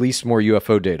not released more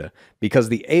UFO data, because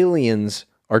the aliens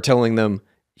are telling them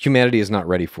humanity is not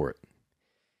ready for it.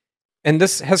 And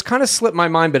this has kind of slipped my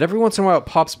mind, but every once in a while it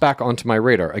pops back onto my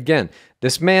radar. Again,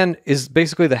 this man is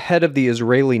basically the head of the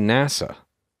Israeli NASA.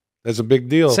 That's a big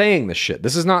deal. Saying this shit.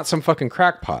 This is not some fucking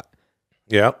crackpot.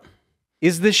 Yep.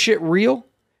 Is this shit real?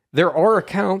 There are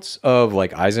accounts of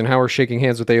like Eisenhower shaking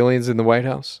hands with aliens in the White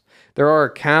House. There are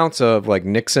accounts of like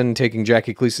Nixon taking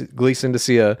Jackie Gleason to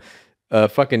see a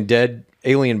fucking dead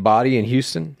alien body in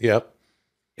Houston. Yep.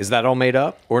 Is that all made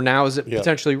up? Or now is it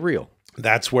potentially real?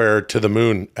 That's where To the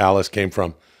Moon Alice came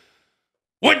from.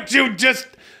 Would you just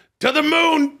to the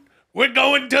moon? We're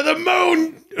going to the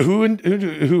moon. Who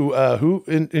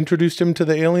introduced him to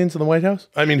the aliens in the White House?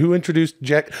 I mean, who introduced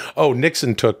Jack? Oh,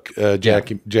 Nixon took not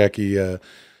Jackie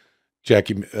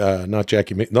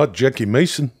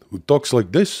Mason, who talks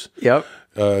like this. Yep.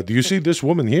 Do you see this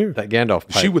woman here? That Gandalf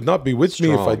pipe. She would not be with me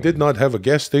if I Strong. did not have a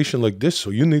gas station like this, so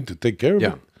you need to take care of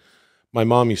Yeah. it. My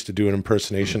mom used to do an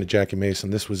impersonation of Jackie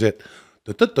Mason. This was it.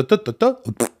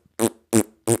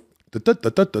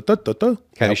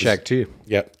 Caddyshack too.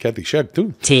 Yeah, Caddyshack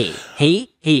too.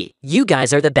 He. You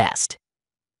guys are the best.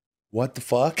 What the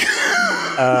fuck?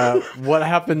 What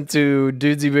happened to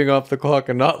Dudesy being off the clock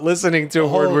and not listening to a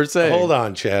word we're saying? Hold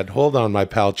on, Chad. Hold on, my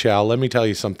pal Chow. Let me tell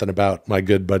you something about my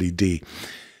good buddy D.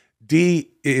 D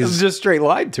It was is... just straight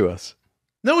lied to us.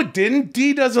 No, it didn't.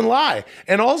 D doesn't lie.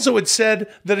 And also it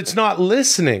said that it's not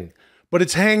listening, but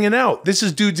it's hanging out. This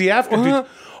is Dudesy after.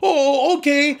 Oh,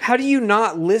 okay. How do you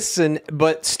not listen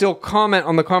but still comment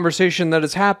on the conversation that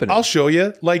is happening? I'll show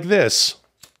you like this.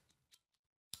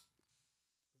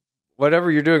 Whatever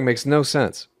you're doing makes no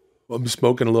sense. I'm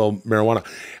smoking a little marijuana.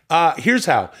 Here's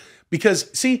how.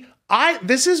 Because see,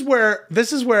 this is where,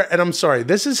 and I'm sorry,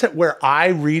 this is where I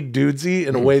read Dudesy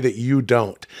in a way that you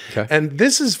don't. Okay. And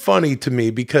this is funny to me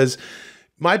because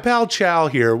my pal Chow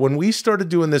here, when we started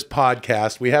doing this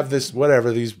podcast, we have this,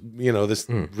 this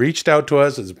reached out to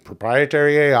us as a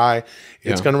proprietary AI.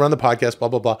 It's going to run the podcast, blah,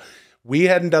 blah, blah. We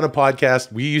hadn't done a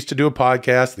podcast. We used to do a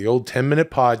podcast, the old 10-minute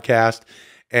podcast.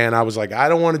 And I was like, I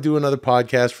don't want to do another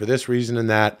podcast for this reason and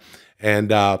that.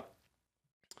 And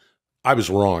I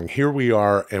was wrong. Here we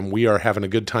are, and we are having a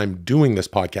good time doing this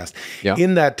podcast. Yeah.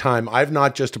 In that time, I've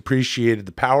not just appreciated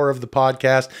the power of the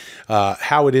podcast,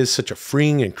 how it is such a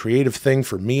freeing and creative thing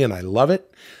for me, and I love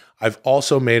it. I've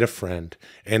also made a friend,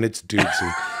 and it's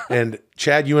Dudesy. And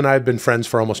Chad, you and I have been friends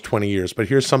for almost 20 years, but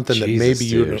here's something that maybe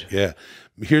you don't,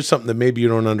 here's something that maybe you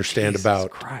don't understand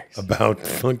about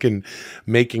fucking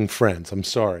making friends. I'm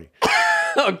sorry.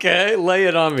 Okay, lay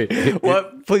it on me.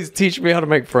 What? Please teach me how to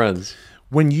make friends.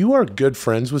 When you are good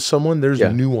friends with someone, there's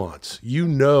nuance. You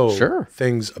know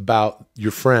things about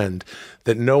your friend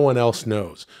that no one else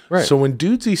knows. Right. So when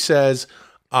Dudesy says,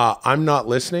 I'm not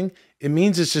listening, it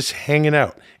means it's just hanging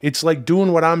out. It's like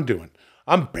doing what I'm doing.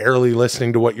 I'm barely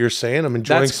listening to what you're saying. I'm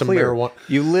enjoying some marijuana.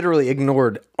 You literally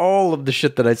ignored all of the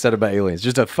shit that I said about aliens.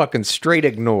 Just a fucking straight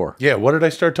ignore. Yeah, what did I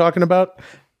start talking about?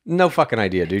 No fucking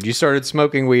idea, dude. You started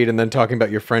smoking weed and then talking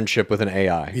about your friendship with an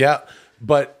AI. Yeah,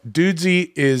 but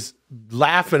Dudesy is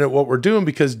laughing at what we're doing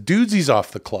because Dudesy's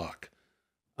off the clock.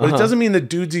 But it doesn't mean that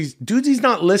Dudesy's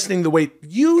not listening the way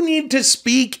you need to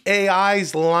speak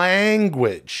AI's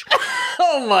language.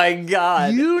 Oh my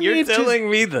God. You're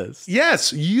telling me this.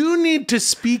 Yes, you need to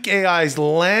speak AI's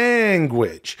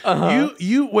language.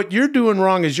 What you're doing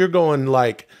wrong is you're going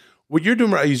like,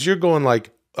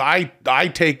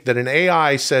 I take that an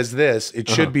AI says this, it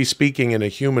should be speaking in a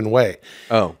human way.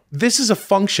 Oh. This is a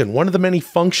function. One of the many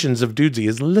functions of Dudesy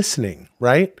is listening,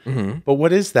 right? But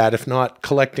what is that if not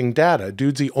collecting data?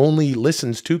 Dudesy only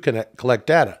listens to collect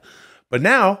data. But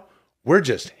now we're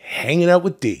just hanging out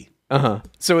with D.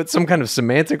 So it's some kind of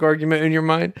semantic argument in your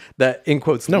mind that, in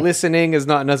quotes, listening is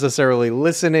not necessarily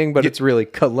listening, but it's really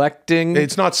collecting.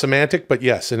 It's not semantic, but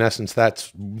yes, in essence,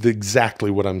 that's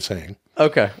exactly what I'm saying.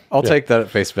 Okay, I'll take that at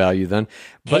face value then.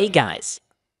 Hey guys,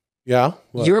 Yeah?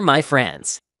 What? you're my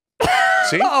friends.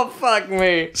 See? Oh, fuck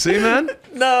me. See, man?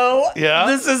 No. Yeah?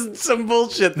 This is some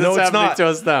bullshit that's No, it's happening not. to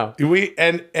us now.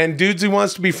 And Dudesy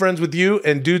wants to be friends with you,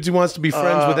 and Dudesy wants to be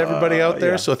friends with everybody out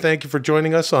there. yeah. So thank you for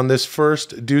joining us on this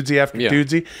first Dudesy After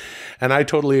Dudesy. And I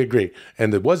totally agree.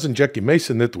 And it wasn't Jackie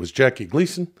Mason, it was Jackie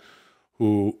Gleason,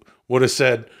 who would have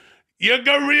said, you're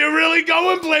really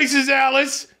going places,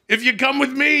 Alice, if you come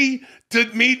with me to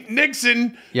meet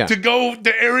Nixon to go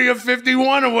to Area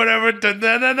 51 or whatever.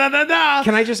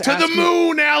 Can I just to ask the you-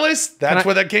 moon, Alice? That's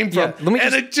where that came from. let me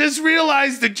and just- I just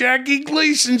realized that Jackie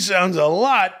Gleason sounds a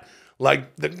lot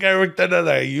like the character that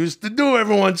I used to do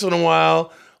every once in a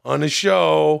while on a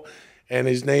show. And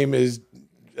his name is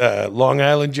Long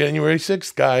Island January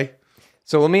 6th guy.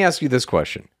 So let me ask you this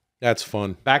question. That's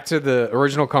fun. Back to the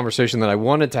original conversation that I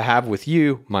wanted to have with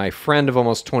you, my friend of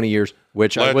almost 20 years,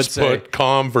 which I would Let's say... put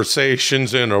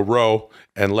conversations in a row,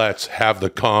 and let's have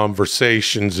the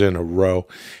conversations in a row.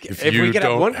 If we you could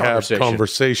have one don't have conversation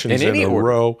conversations in in any a order,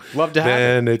 row, love to have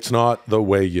then it's not the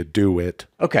way you do it.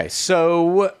 Okay,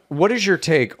 so what is your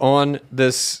take on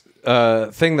this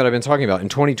thing that I've been talking about? In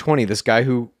 2020, this guy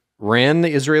who ran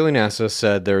the Israeli NASA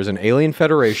said there is an alien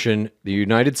federation. The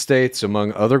United States,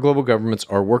 among other global governments,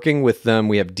 are working with them.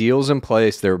 We have deals in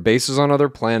place. There are bases on other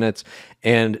planets,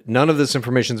 and none of this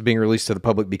information is being released to the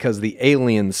public because the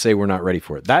aliens say we're not ready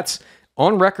for it. That's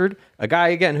on record. A guy,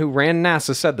 again, who ran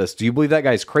NASA said this. Do you believe that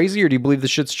guy's crazy, or do you believe this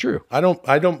shit's true? I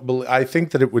don't believe, I think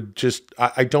that it would just,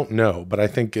 I don't know, but I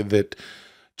think that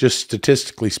just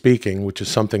statistically speaking, which is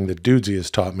something that Dudesy has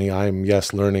taught me, I'm,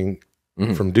 learning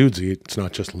from Dudesy. It's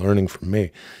not just learning from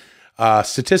me.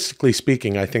 Statistically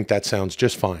speaking, I think that sounds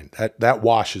just fine. That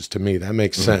washes to me. That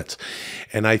makes sense.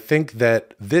 And I think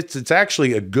that it's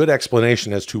actually a good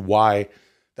explanation as to why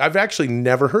I've actually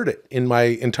never heard it in my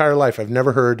entire life. I've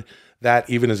never heard that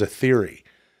even as a theory.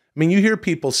 I mean, you hear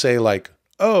people say like,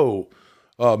 oh,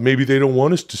 maybe they don't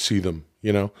want us to see them,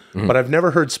 but I've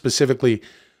never heard specifically,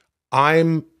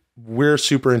 we're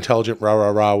super intelligent, rah, rah,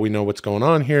 rah. We know what's going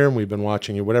on here and we've been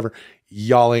watching you, whatever.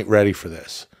 Y'all ain't ready for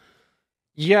this.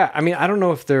 Yeah, I mean, I don't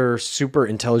know if they're super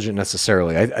intelligent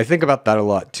necessarily. I think about that a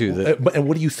lot too. And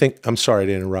what do you think? I'm sorry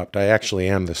to interrupt. I actually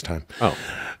am this time.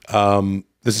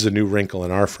 This is a new wrinkle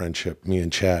in our friendship, me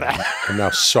and Chad. I'm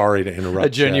now sorry to interrupt. A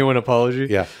genuine apology?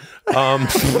 Yeah.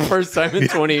 First time in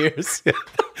 20 years.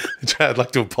 Chad, I'd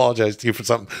like to apologize to you for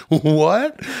something.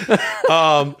 What?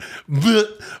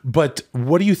 But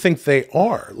what do you think they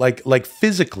are? Like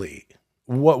physically,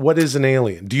 what is an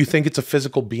alien? Do you think it's a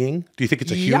physical being? Do you think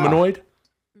it's a humanoid?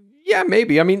 Yeah,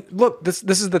 maybe. I mean, look, this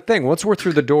is the thing. Once we're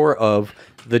through the door of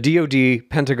the DoD,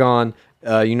 Pentagon,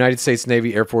 United States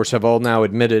Navy, Air Force have all now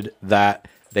admitted that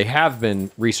they have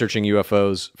been researching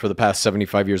UFOs for the past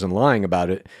 75 years and lying about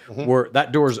it. Where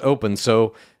that door's open.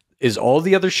 So is all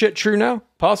the other shit true now?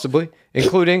 Possibly,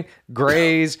 including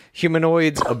grays,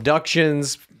 humanoids,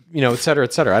 abductions, et cetera,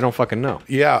 et cetera. I don't fucking know.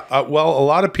 Yeah. Well, a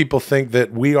lot of people think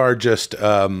that we are just,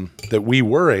 that we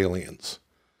were aliens.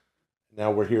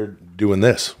 Now we're here doing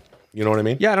this. You know what I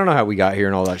mean? Yeah, I don't know how we got here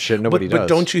and all that shit. Nobody does. But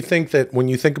don't you think that when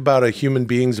you think about a human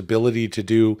being's ability to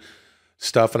do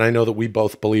stuff, and I know that we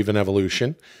both believe in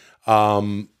evolution,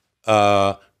 and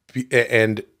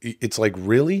it's like,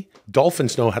 really?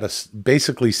 Dolphins know how to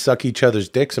basically suck each other's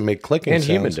dicks and make clicking sounds.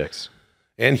 Human dicks.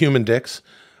 And human dicks.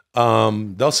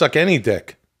 They'll suck any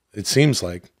dick, it seems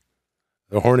like.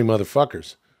 They're horny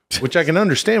motherfuckers. Which I can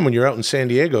understand when you're out in San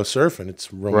Diego surfing.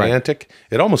 It's romantic. Right.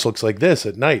 It almost looks like this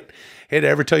at night. Hey, did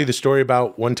I ever tell you the story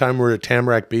about one time we were at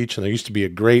Tamarack Beach and there used to be a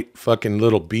great fucking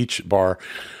little beach bar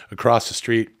across the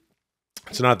street?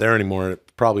 It's not there anymore.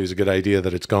 It probably is a good idea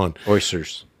that it's gone.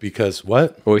 Oysters. Because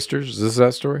what? Oysters? Is this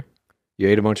that story? You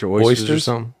ate a bunch of oysters or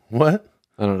something? What?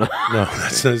 I don't know. No,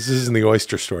 this isn't the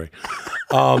oyster story.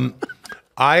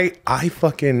 I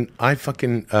fucking.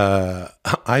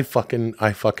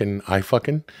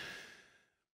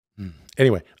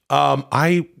 Anyway,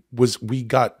 we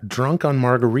got drunk on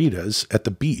margaritas at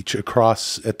the beach at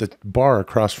the bar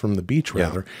across from the beach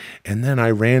rather. Yeah. And then I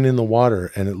ran in the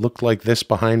water and it looked like this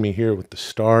behind me here with the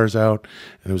stars out.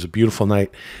 And it was a beautiful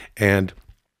night. And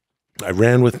I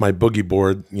ran with my boogie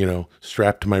board,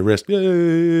 strapped to my wrist.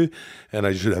 And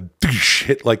I just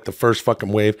hit like the first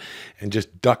fucking wave and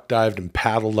just duck dived and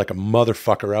paddled like a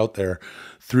motherfucker out there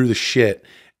through the shit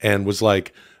and was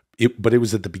like, but it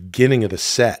was at the beginning of the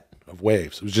set of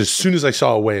waves. It was just as soon as I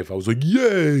saw a wave, I was like,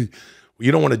 yay,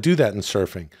 You don't want to do that in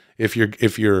surfing. If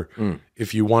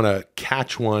you want to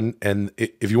catch one, and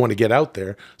if you want to get out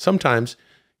there, sometimes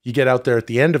you get out there at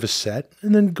the end of a set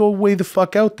and then go way the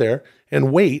fuck out there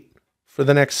and wait for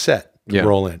the next set to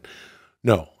roll in.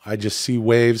 No, I just see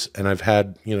waves, and I've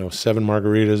had 7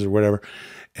 margaritas or whatever,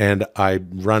 and I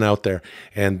run out there,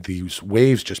 and these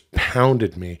waves just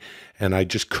pounded me, and I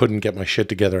just couldn't get my shit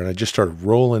together, and I just started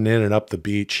rolling in and up the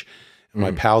beach. And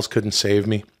my pals couldn't save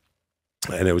me.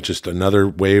 And it was just another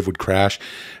wave would crash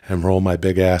and roll my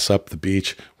big ass up the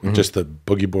beach with just the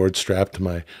boogie board strapped to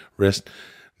my wrist.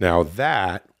 Now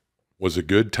that was a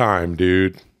good time,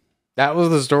 dude. That was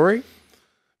the story?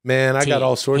 Man, I got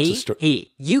all sorts of stories.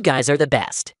 You guys are the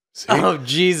best. See? Oh,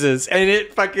 Jesus. And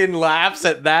it fucking laughs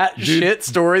at that shit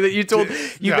story that you told.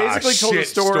 You basically told a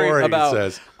story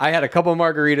about, I had a couple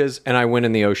margaritas and I went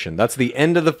in the ocean. That's the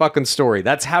end of the fucking story.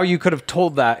 That's how you could have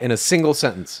told that in a single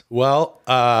sentence. Well,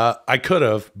 I could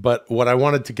have, but what I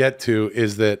wanted to get to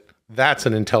is that that's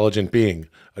an intelligent being.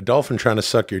 A dolphin trying to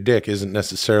suck your dick isn't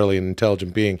necessarily an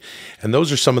intelligent being. And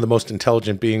those are some of the most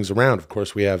intelligent beings around. Of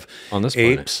course, we have on this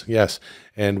apes. Planet. Yes.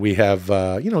 And we have,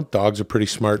 dogs are pretty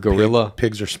smart. Gorilla.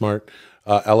 Pigs are smart.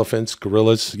 Elephants,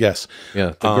 gorillas. Yes.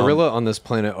 Yeah. The gorilla on this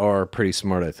planet are pretty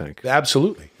smart, I think.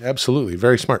 Absolutely. Absolutely.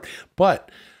 Very smart.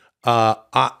 But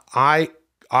I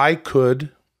could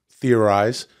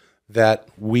theorize that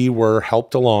we were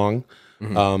helped along,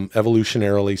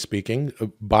 evolutionarily speaking,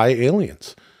 by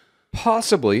aliens.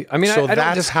 Possibly. I mean, so I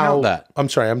don't discount that. I'm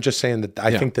sorry. I'm just saying that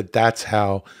I think that's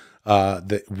how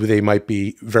they might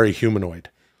be very humanoid.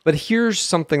 But here's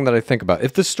something that I think about.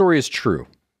 If this story is true,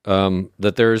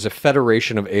 that there is a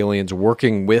federation of aliens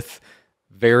working with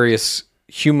various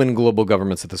human global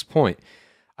governments at this point,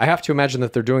 I have to imagine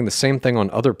that they're doing the same thing on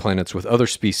other planets with other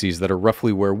species that are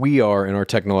roughly where we are in our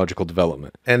technological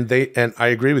development. And I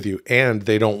agree with you. And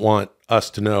they don't want us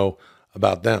to know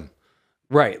about them.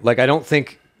 Right. Like, I don't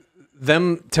think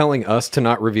them telling us to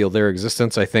not reveal their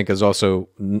existence, I think, is also,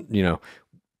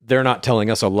 they're not telling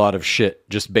us a lot of shit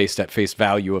just based at face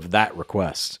value of that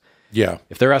request. Yeah.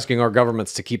 If they're asking our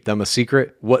governments to keep them a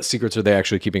secret, what secrets are they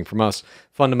actually keeping from us?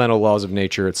 Fundamental laws of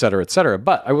nature, et cetera, et cetera.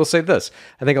 But I will say this.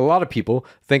 I think a lot of people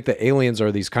think that aliens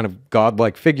are these kind of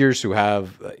godlike figures who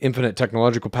have infinite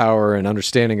technological power and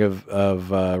understanding of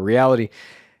reality.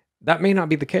 That may not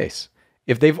be the case.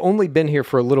 If they've only been here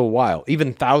for a little while,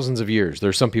 even thousands of years,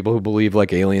 there's some people who believe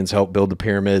like aliens helped build the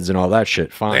pyramids and all that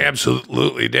shit. Fine. They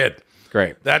absolutely did.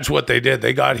 Great. That's what they did.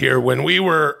 They got here when we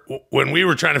were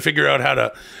trying to figure out how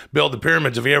to build the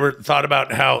pyramids. Have you ever thought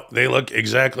about how they look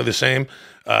exactly the same?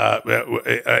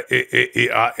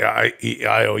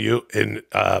 IOU in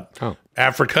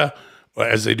Africa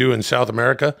as they do in South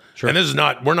America. Sure. And this is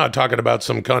not, we're not talking about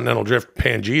some continental drift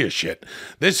Pangea shit.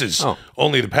 This is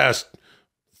only the past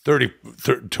 30,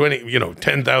 20,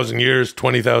 10,000 years,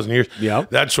 20,000 years,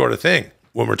 that sort of thing.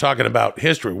 When we're talking about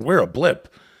history, we're a blip.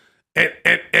 And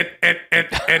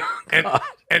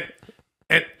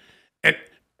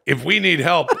if we need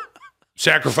help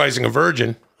sacrificing a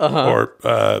virgin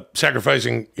or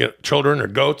sacrificing children or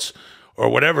goats or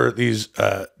whatever these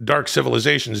dark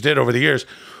civilizations did over the years,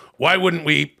 why wouldn't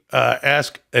we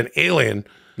ask an alien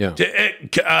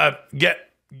to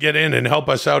get in and help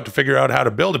us out to figure out how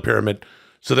to build a pyramid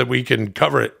so that we can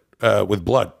cover it with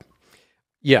blood?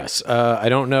 Yes. I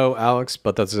don't know, Alex,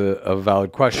 but that's a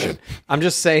valid question. I'm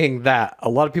just saying that a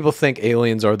lot of people think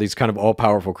aliens are these kind of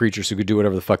all-powerful creatures who could do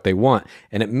whatever the fuck they want.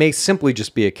 And it may simply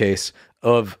just be a case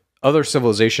of other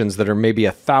civilizations that are maybe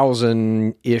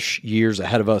 1,000-ish years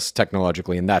ahead of us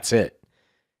technologically, and that's it.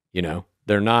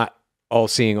 They're not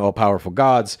all-seeing, all-powerful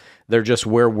gods. They're just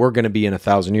where we're going to be in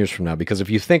 1,000 years from now. Because if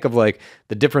you think of like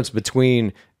the difference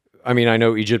between, I mean, I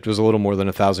know Egypt was a little more than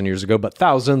 1,000 years ago, but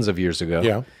thousands of years ago.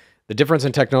 Yeah. The difference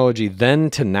in technology then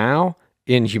to now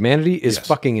in humanity is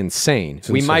fucking insane.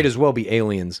 We might as well be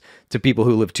aliens to people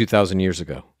who lived 2,000 years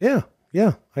ago. Yeah,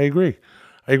 I agree.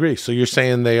 So you're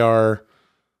saying they are,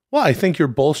 well, I think you're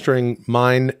bolstering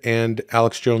mine and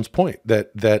Alex Jones' point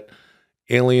that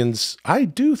aliens, I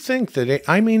do think that,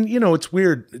 I mean, it's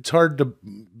weird. It's hard to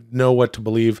know what to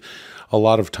believe a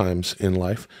lot of times in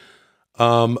life.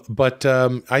 But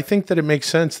I think that it makes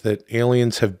sense that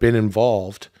aliens have been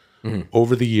involved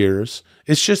over the years.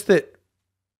 It's just that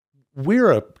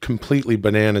we're a completely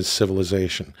bananas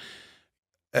civilization,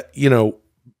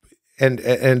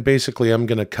 and basically I'm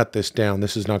going to cut this down.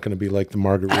 This is not going to be like the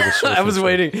margarita. I was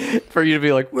waiting for you to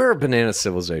be like, we're a banana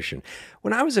civilization.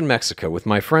 When I was in Mexico with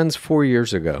my friends 4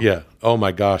 years ago. Yeah. Oh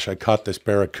my gosh. I caught this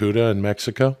barracuda in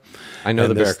Mexico. I know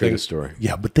the barracuda story.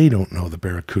 Yeah, but they don't know the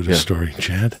barracuda story,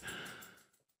 Chad.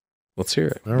 Let's hear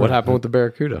it. All What right. happened with the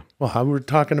Barracuda? Well, we were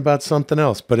talking about something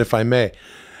else, but if I may,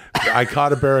 I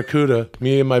caught a Barracuda.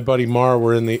 Me and my buddy Mar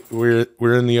were in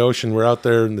we're in the ocean. We're out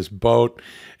there in this boat,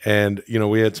 and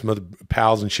we had some other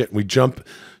pals and shit. And we jump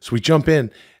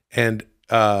in, and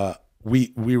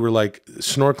we were like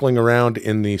snorkeling around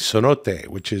in the cenote,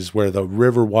 which is where the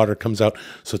river water comes out.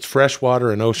 So it's fresh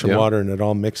water and ocean water, and it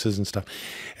all mixes and stuff.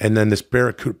 And then this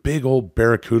Barracuda, big old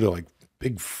Barracuda, like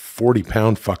big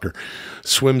 40-pound fucker,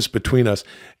 swims between us,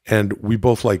 and we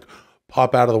both like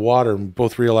pop out of the water and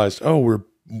both realized, oh, we're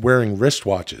wearing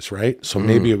wristwatches, right? So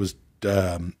maybe it was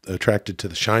attracted to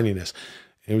the shininess.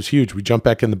 It was huge. We jumped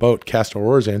back in the boat, cast our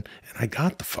oars in, and I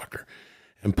got the fucker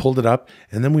and pulled it up.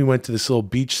 And then we went to this little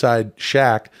beachside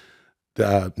shack,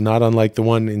 not unlike the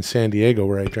one in San Diego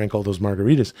where I drank all those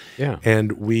margaritas. Yeah.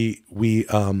 And we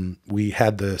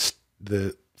had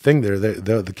the thing there.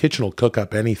 The kitchen will cook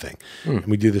up anything, and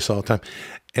we do this all the time.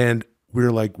 And we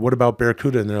were like, "What about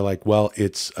Barracuda?" And they're like, "Well,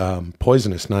 it's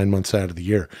poisonous 9 months out of the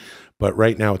year, but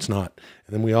right now it's not."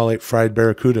 And then we all ate fried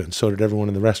Barracuda, and so did everyone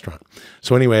in the restaurant.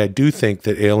 So anyway, I do think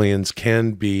that aliens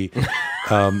can be,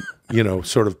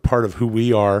 sort of part of who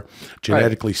we are,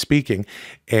 genetically speaking,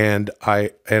 and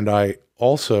I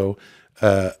also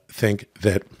think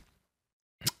that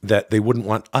they wouldn't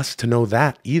want us to know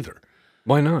that either.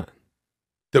 Why not?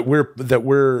 That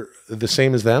we're the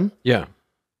same as them. Yeah.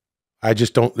 I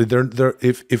just don't.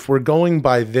 If we're going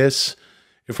by this,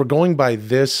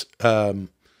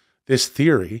 this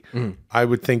theory, I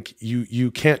would think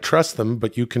you can't trust them,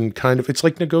 but you can kind of. It's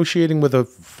like negotiating with a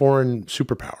foreign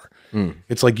superpower.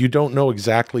 It's like you don't know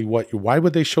exactly why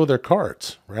would they show their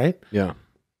cards, right? Yeah.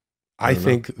 I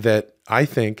think that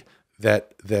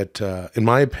in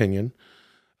my opinion,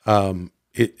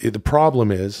 the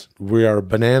problem is we are a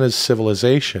bananas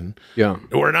civilization. Yeah.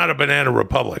 We're not a banana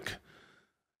republic.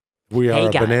 We are Hey,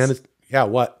 a guys. bananas. Yeah.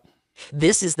 What?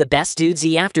 This is the best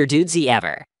dudesy after dudesy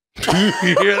ever. You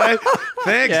hear that?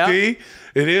 Thanks, Yeah. D.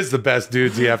 It is the best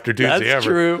dudesy after dudesy That's ever.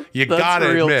 true. You That's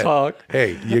gotta real admit. talk.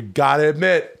 Hey, you gotta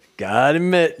admit. Gotta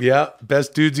admit. Yeah,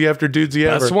 best dudesy after dudesy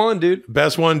ever. Best one, dude.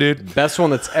 Best one, dude. Best one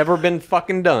that's ever been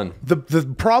fucking done.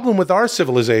 The problem with our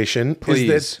civilization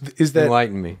Please is that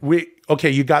enlighten me.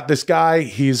 You got this guy,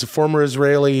 he's a former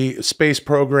Israeli space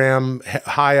program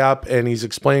high up, and he's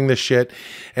explaining this shit,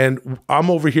 and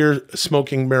I'm over here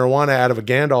smoking marijuana out of a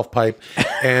Gandalf pipe,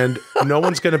 and no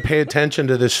one's going to pay attention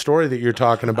to this story that you're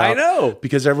talking about. I know.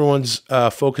 Because everyone's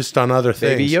focused on other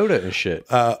Baby things. Yoda and shit.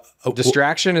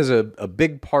 Distraction is a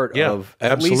big part of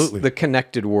at least absolutely. the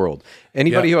connected world.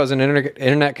 Anybody who has an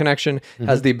internet connection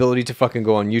has the ability to fucking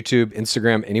go on YouTube,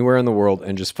 Instagram, anywhere in the world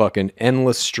and just fucking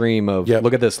endless stream of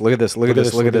look at this, look at this, look at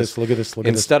this, look at this, look at this, look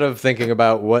at this. instead of thinking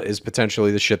about what is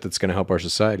potentially the shit that's going to help our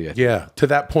society. I think. Yeah. To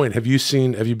that point, have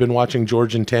you been watching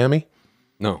George and Tammy?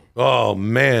 No, Oh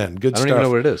man, good I don't stuff. even know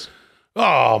what it is.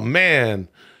 Oh man,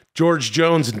 George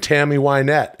Jones and Tammy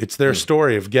Wynette. It's their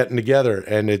story of getting together,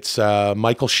 and it's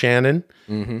Michael Shannon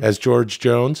as George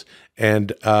Jones and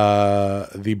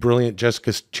the brilliant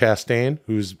Jessica Chastain,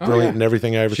 who's brilliant in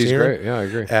everything I ever She's seen her, great. Yeah, I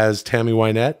agree. as Tammy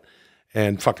Wynette,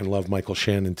 and fucking love Michael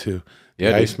Shannon too.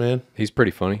 Yeah, the dude. Iceman. He's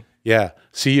pretty funny. Yeah.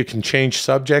 See, you can change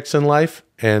subjects in life,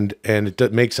 and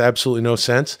it makes absolutely no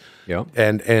sense. Yeah.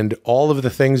 And all of the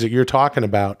things that you're talking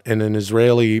about, and an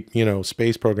Israeli,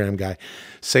 space program guy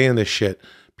saying this shit,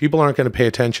 people aren't going to pay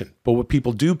attention. But what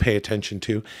people do pay attention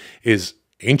to is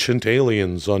Ancient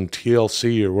Aliens on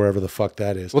TLC or wherever the fuck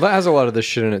that is. Well, that has a lot of this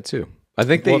shit in it too. I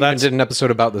think they even did an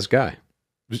episode about this guy.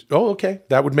 Oh, okay.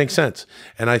 That would make sense.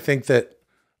 And I think that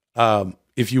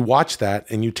if you watch that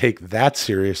and you take that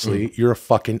seriously, you're a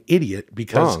fucking idiot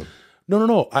because Wrong.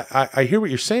 No. I hear what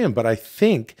you're saying, but I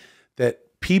think that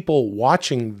people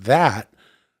watching that,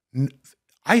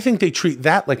 I think they treat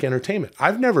that like entertainment.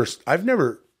 I've never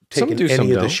taken do, any some of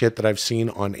the don't. shit that I've seen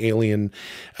on alien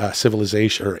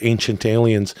civilization or ancient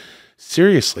aliens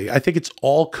seriously. I think it's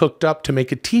all cooked up to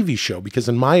make a TV show because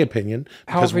in my opinion,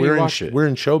 How because often you watch it? we're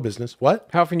in show business. What?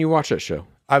 How often you watch that show?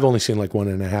 I've only seen like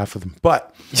 1.5 of them,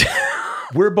 but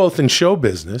we're both in show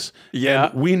business.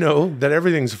 Yeah. And we know that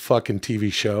everything's a fucking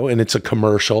TV show and it's a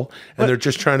commercial and they're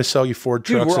just trying to sell you Ford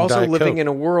Dude, trucks we're and also Diet living Coke. in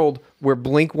a world where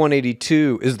Blink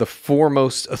 182 is the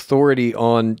foremost authority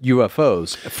on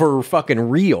UFOs for fucking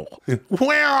real.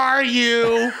 Where are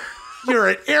you? You're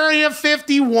at Area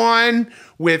 51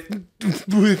 with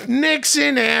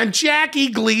Nixon and Jackie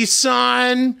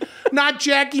Gleason, not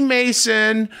Jackie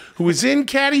Mason, who was in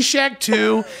Caddyshack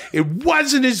 2. It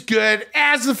wasn't as good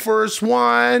as the first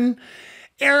one.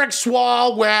 Eric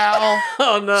Swalwell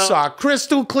saw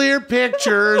crystal clear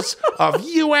pictures of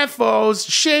UFOs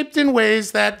shaped in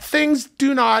ways that things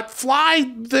do not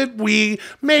fly, that we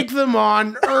make them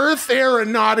on Earth,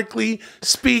 aeronautically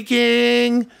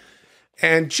speaking.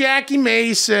 And Jackie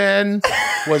Mason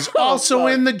was also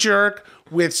in the jerk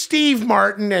with Steve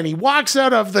Martin, and he walks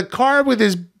out of the car with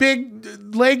his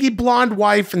big, leggy blonde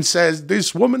wife and says,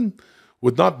 "This woman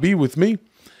would not be with me."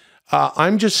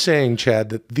 I'm just saying, Chad,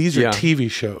 that these are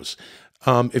TV shows.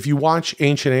 If you watch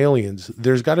Ancient Aliens,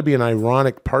 there's got to be an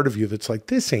ironic part of you that's like,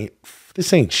 this ain't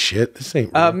shit. This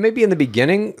ain't real. Maybe in the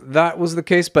beginning that was the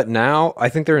case, but now I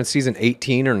think they're in season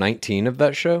 18 or 19 of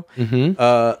that show.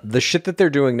 The shit that they're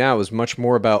doing now is much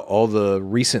more about all the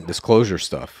recent disclosure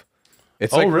stuff.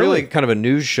 It's like really kind of a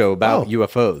news show about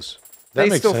UFOs. They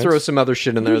still throw some other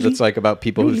shit in there that's like about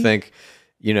people who think,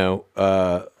 you know,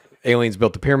 aliens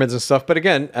built the pyramids and stuff. But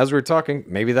again, as we were talking,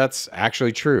 maybe that's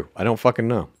actually true. I don't fucking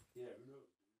know.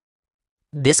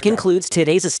 This concludes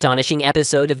today's astonishing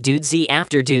episode of Dudesy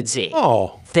After Dudesy.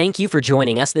 Oh. Thank you for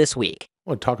joining us this week. I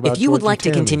want to talk about if you would George like to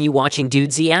and Tammy. continue watching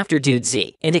Dudesy After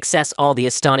Dudesy and access all the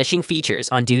astonishing features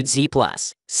on Dudesy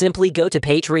Plus, simply go to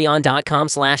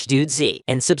patreon.com/Dudesy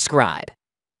and subscribe.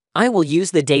 I will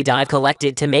use the data I've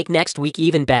collected to make next week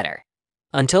even better.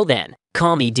 Until then,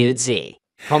 call me Dudesy.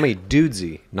 Call me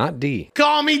Dudesy, not D.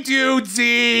 Call me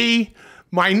Dudesy.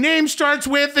 My name starts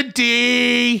with a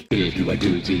D. If you like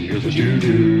Dudesy, here's what you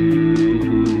do.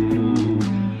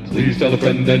 Please tell a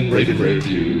friend and rate and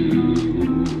review.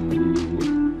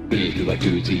 If you like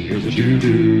Dudesy, here's what you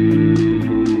do.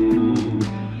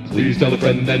 Please tell a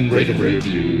friend and rate and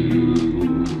review.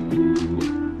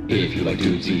 If you like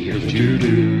Dudesy, here's what you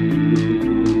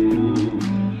do.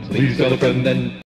 Please tell a friend and